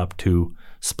get the top 2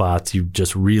 spots, you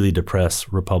just really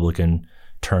depress Republican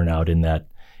turnout in that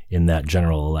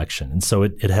general election. And so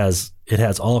it has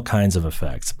all kinds of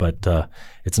effects, but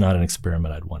it's not an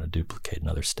experiment I'd want to duplicate in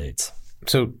other states.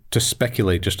 So to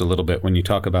speculate just a little bit, when you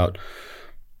talk about,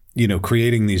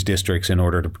 creating these districts in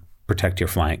order to protect your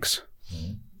flanks,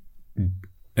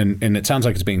 and it sounds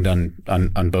like it's being done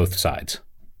on both sides.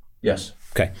 Yes.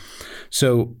 Okay.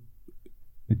 So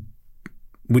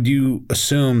would you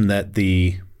assume that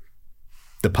the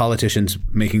politicians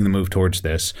making the move towards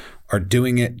this are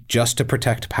doing it just to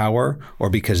protect power, or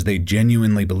because they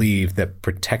genuinely believe that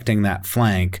protecting that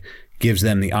flank gives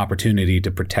them the opportunity to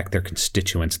protect their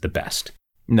constituents the best?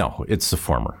 No, it's the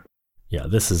former. Yeah,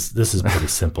 this is pretty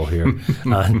simple here.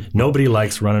 Nobody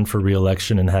likes running for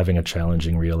re-election and having a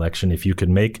challenging re-election. If you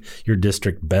can make your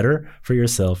district better for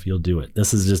yourself, you'll do it.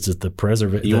 This is just the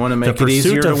preservation. You want to make it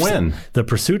easier to win. The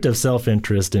pursuit of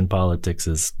self-interest in politics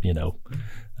is,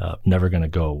 never going to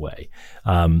go away.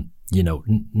 None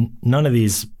of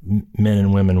these men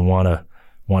and women want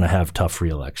to have tough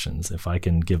re-elections. If I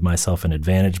can give myself an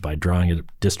advantage by drawing a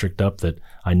district up that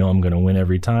I know I'm going to win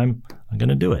every time, I'm going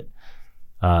to do it.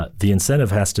 The incentive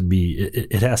has to be,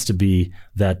 it has to be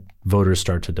that voters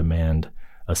start to demand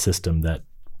a system that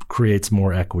creates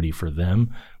more equity for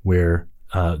them, where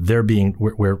they're being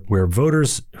where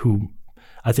voters who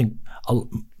I think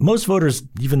most voters,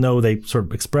 even though they sort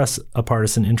of express a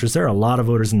partisan interest, there are a lot of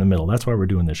voters in the middle. That's why we're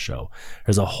doing this show.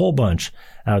 There's a whole bunch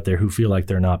out there who feel like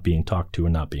they're not being talked to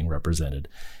and not being represented.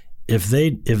 If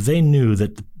they knew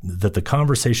that the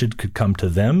conversation could come to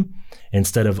them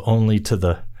instead of only to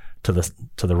the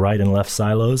right and left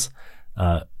silos,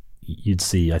 you'd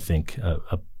see, I think,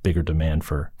 a bigger demand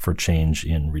for change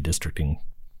in redistricting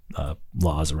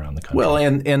laws around the country. Well,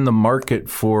 and the market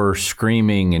for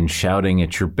screaming and shouting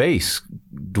at your base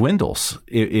dwindles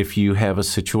if you have a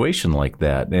situation like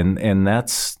that, and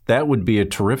that would be a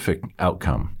terrific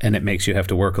outcome. And it makes you have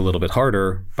to work a little bit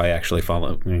harder by actually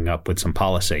following up with some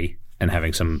policy and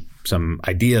having some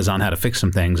ideas on how to fix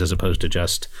some things, as opposed to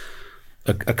just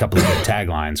a couple of good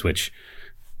taglines, which,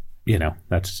 you know,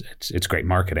 it's great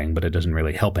marketing, but it doesn't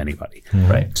really help anybody. Mm-hmm.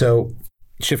 Right. So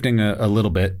shifting a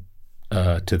little bit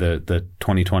to the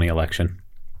 2020 election,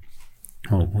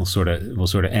 we'll sort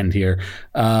of end here.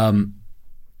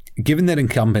 Given that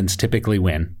incumbents typically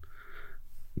win,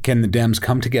 can the Dems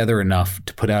come together enough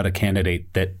to put out a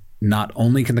candidate that not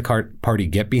only can the party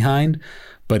get behind,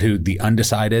 but who the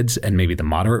undecideds and maybe the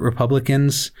moderate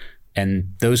Republicans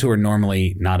and those who are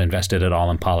normally not invested at all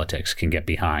in politics can get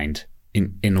behind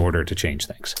in order to change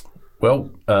things? Well,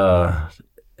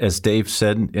 as Dave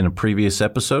said in a previous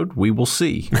episode, we will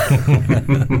see.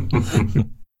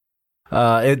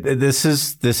 This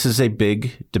is a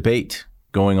big debate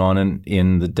going on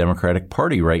in the Democratic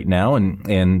Party right now,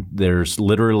 and there's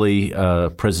literally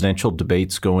presidential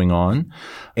debates going on,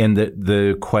 and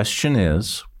the question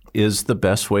is the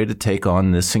best way to take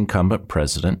on this incumbent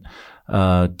president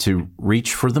to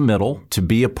reach for the middle, to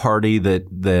be a party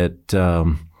that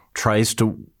tries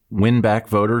to win back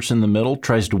voters in the middle,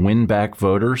 tries to win back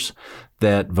voters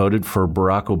that voted for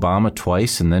Barack Obama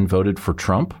twice and then voted for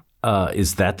Trump?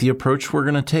 Is that the approach we're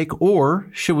going to take? Or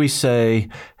should we say,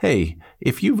 hey,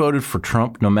 if you voted for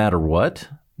Trump no matter what,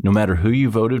 no matter who you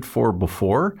voted for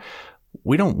before,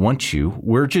 we don't want you.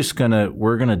 We're going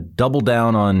to double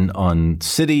down on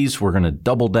cities. We're going to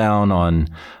double down on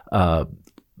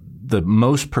the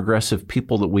most progressive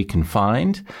people that we can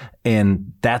find,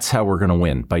 and that's how we're going to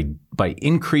win, by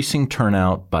increasing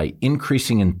turnout, by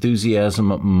increasing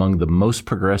enthusiasm among the most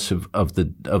progressive of the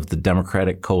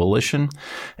Democratic coalition,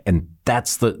 and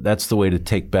that's the way to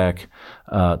take back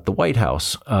the White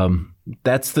House.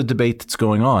 That's the debate that's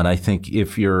going on. I think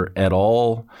if you're at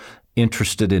all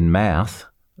interested in math,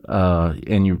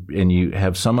 and you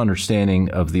have some understanding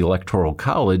of the Electoral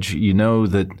College, you know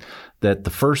that the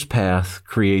first path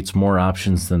creates more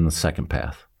options than the second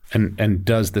path. And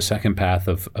does the second path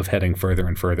of heading further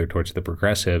and further towards the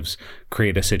progressives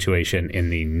create a situation in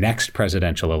the next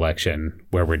presidential election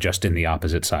where we're just in the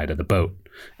opposite side of the boat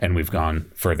and we've gone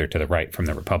further to the right from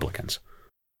the Republicans?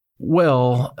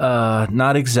 Well,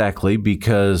 not exactly,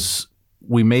 because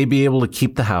we may be able to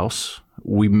keep the House.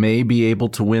 We may be able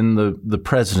to win the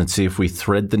presidency if we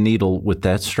thread the needle with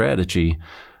that strategy.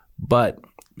 But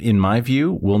in my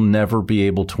view, we'll never be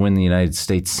able to win the United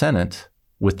States Senate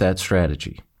with that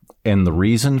strategy. And the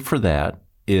reason for that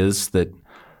is that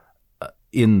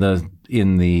in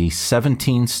the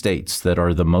 17 states that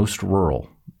are the most rural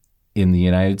in the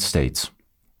United States,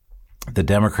 the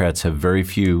Democrats have very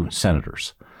few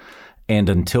senators. And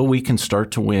until we can start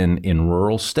to win in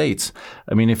rural states,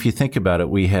 I mean, if you think about it,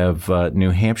 we have New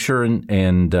Hampshire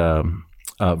and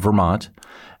Vermont.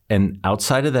 And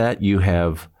outside of that, you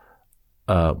have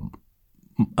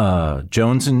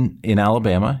Jones in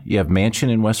Alabama, you have Manchin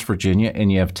in West Virginia, and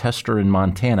you have Tester in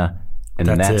Montana, and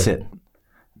that's it.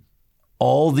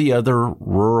 All the other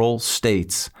rural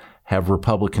states have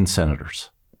Republican senators.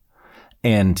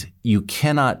 And you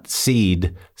cannot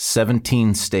cede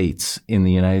 17 states in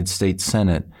the United States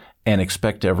Senate and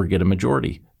expect to ever get a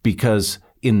majority, because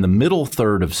in the middle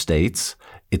third of states,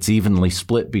 it's evenly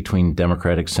split between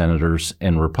Democratic senators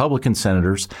and Republican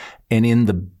senators. And in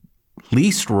the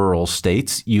least rural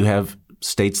states, you have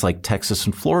states like Texas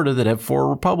and Florida that have 4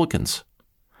 Republicans.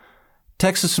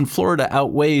 Texas and Florida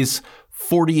outweighs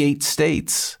 48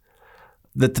 states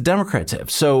that the Democrats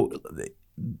have. So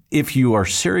if you are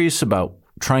serious about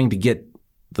trying to get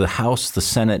the House, the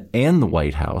Senate, and the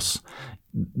White House,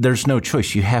 there's no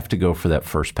choice. You have to go for that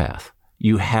first path.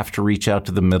 You have to reach out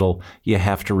to the middle. You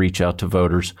have to reach out to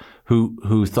voters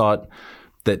who thought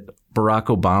that Barack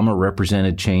Obama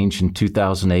represented change in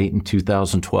 2008 and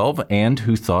 2012, and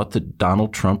who thought that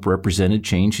Donald Trump represented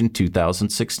change in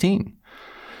 2016.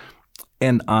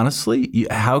 And honestly,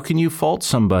 how can you fault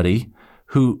somebody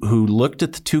who looked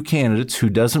at the two candidates, who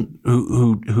does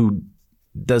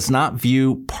not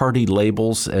view party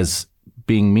labels as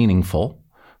being meaningful,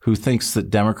 who thinks that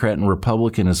Democrat and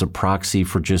Republican is a proxy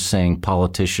for just saying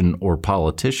politician or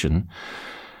politician.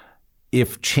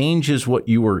 If change is what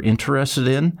you were interested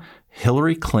in,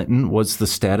 Hillary Clinton was the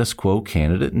status quo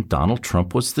candidate and Donald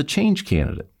Trump was the change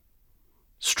candidate.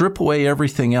 Strip away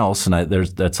everything else, and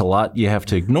that's a lot you have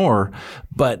to ignore,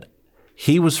 but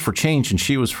he was for change and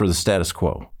she was for the status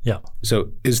quo. Yeah.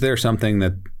 So is there something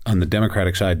that on the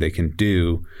Democratic side they can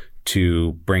do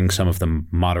to bring some of the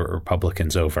moderate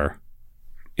Republicans over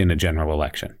in a general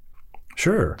election?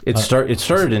 Sure. It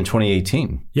started in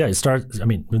 2018. Yeah, it starts. I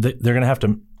mean, they're going to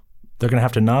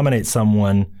have to nominate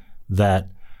someone that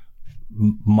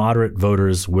moderate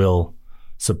voters will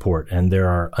support, and there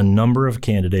are a number of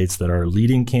candidates that are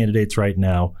leading candidates right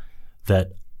now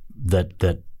that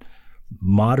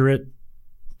moderate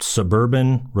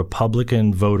suburban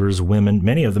Republican voters, women,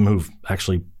 many of them who've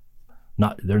actually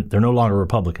they're no longer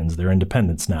Republicans, they're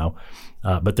independents now,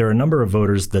 but there are a number of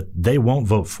voters that they won't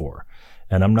vote for.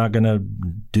 And I'm not going to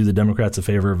do the Democrats a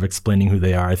favor of explaining who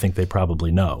they are. I think they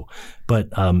probably know. But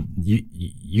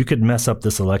you could mess up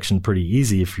this election pretty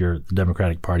easy if you're the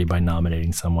Democratic Party by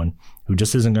nominating someone who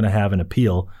just isn't going to have an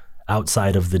appeal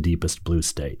outside of the deepest blue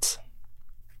states.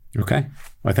 Okay.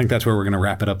 Well, I think that's where we're going to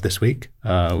wrap it up this week.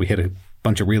 We hit a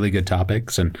bunch of really good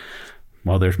topics, and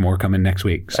well, there's more coming next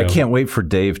week. So. I can't wait for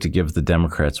Dave to give the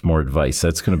Democrats more advice.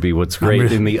 That's going to be what's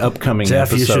great in the upcoming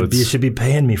Jeff, episodes. You should be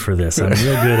paying me for this. I'm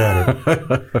real good at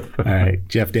it. All right.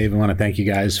 Jeff, Dave, I want to thank you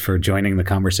guys for joining the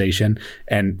conversation.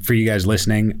 And for you guys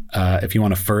listening, if you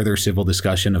want a further civil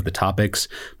discussion of the topics,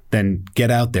 then get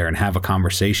out there and have a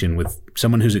conversation with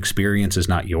someone whose experience is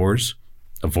not yours.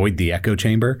 Avoid the echo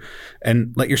chamber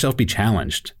and let yourself be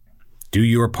challenged. Do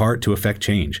your part to affect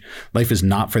change. Life is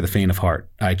not for the faint of heart.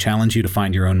 I challenge you to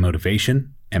find your own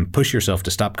motivation and push yourself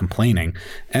to stop complaining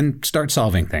and start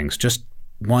solving things, just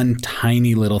one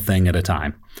tiny little thing at a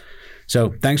time.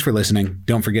 So thanks for listening.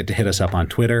 Don't forget to hit us up on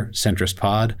Twitter,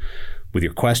 CentristPod, with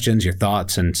your questions, your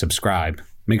thoughts, and subscribe.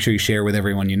 Make sure you share with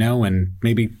everyone you know and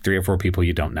maybe 3 or 4 people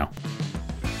you don't know.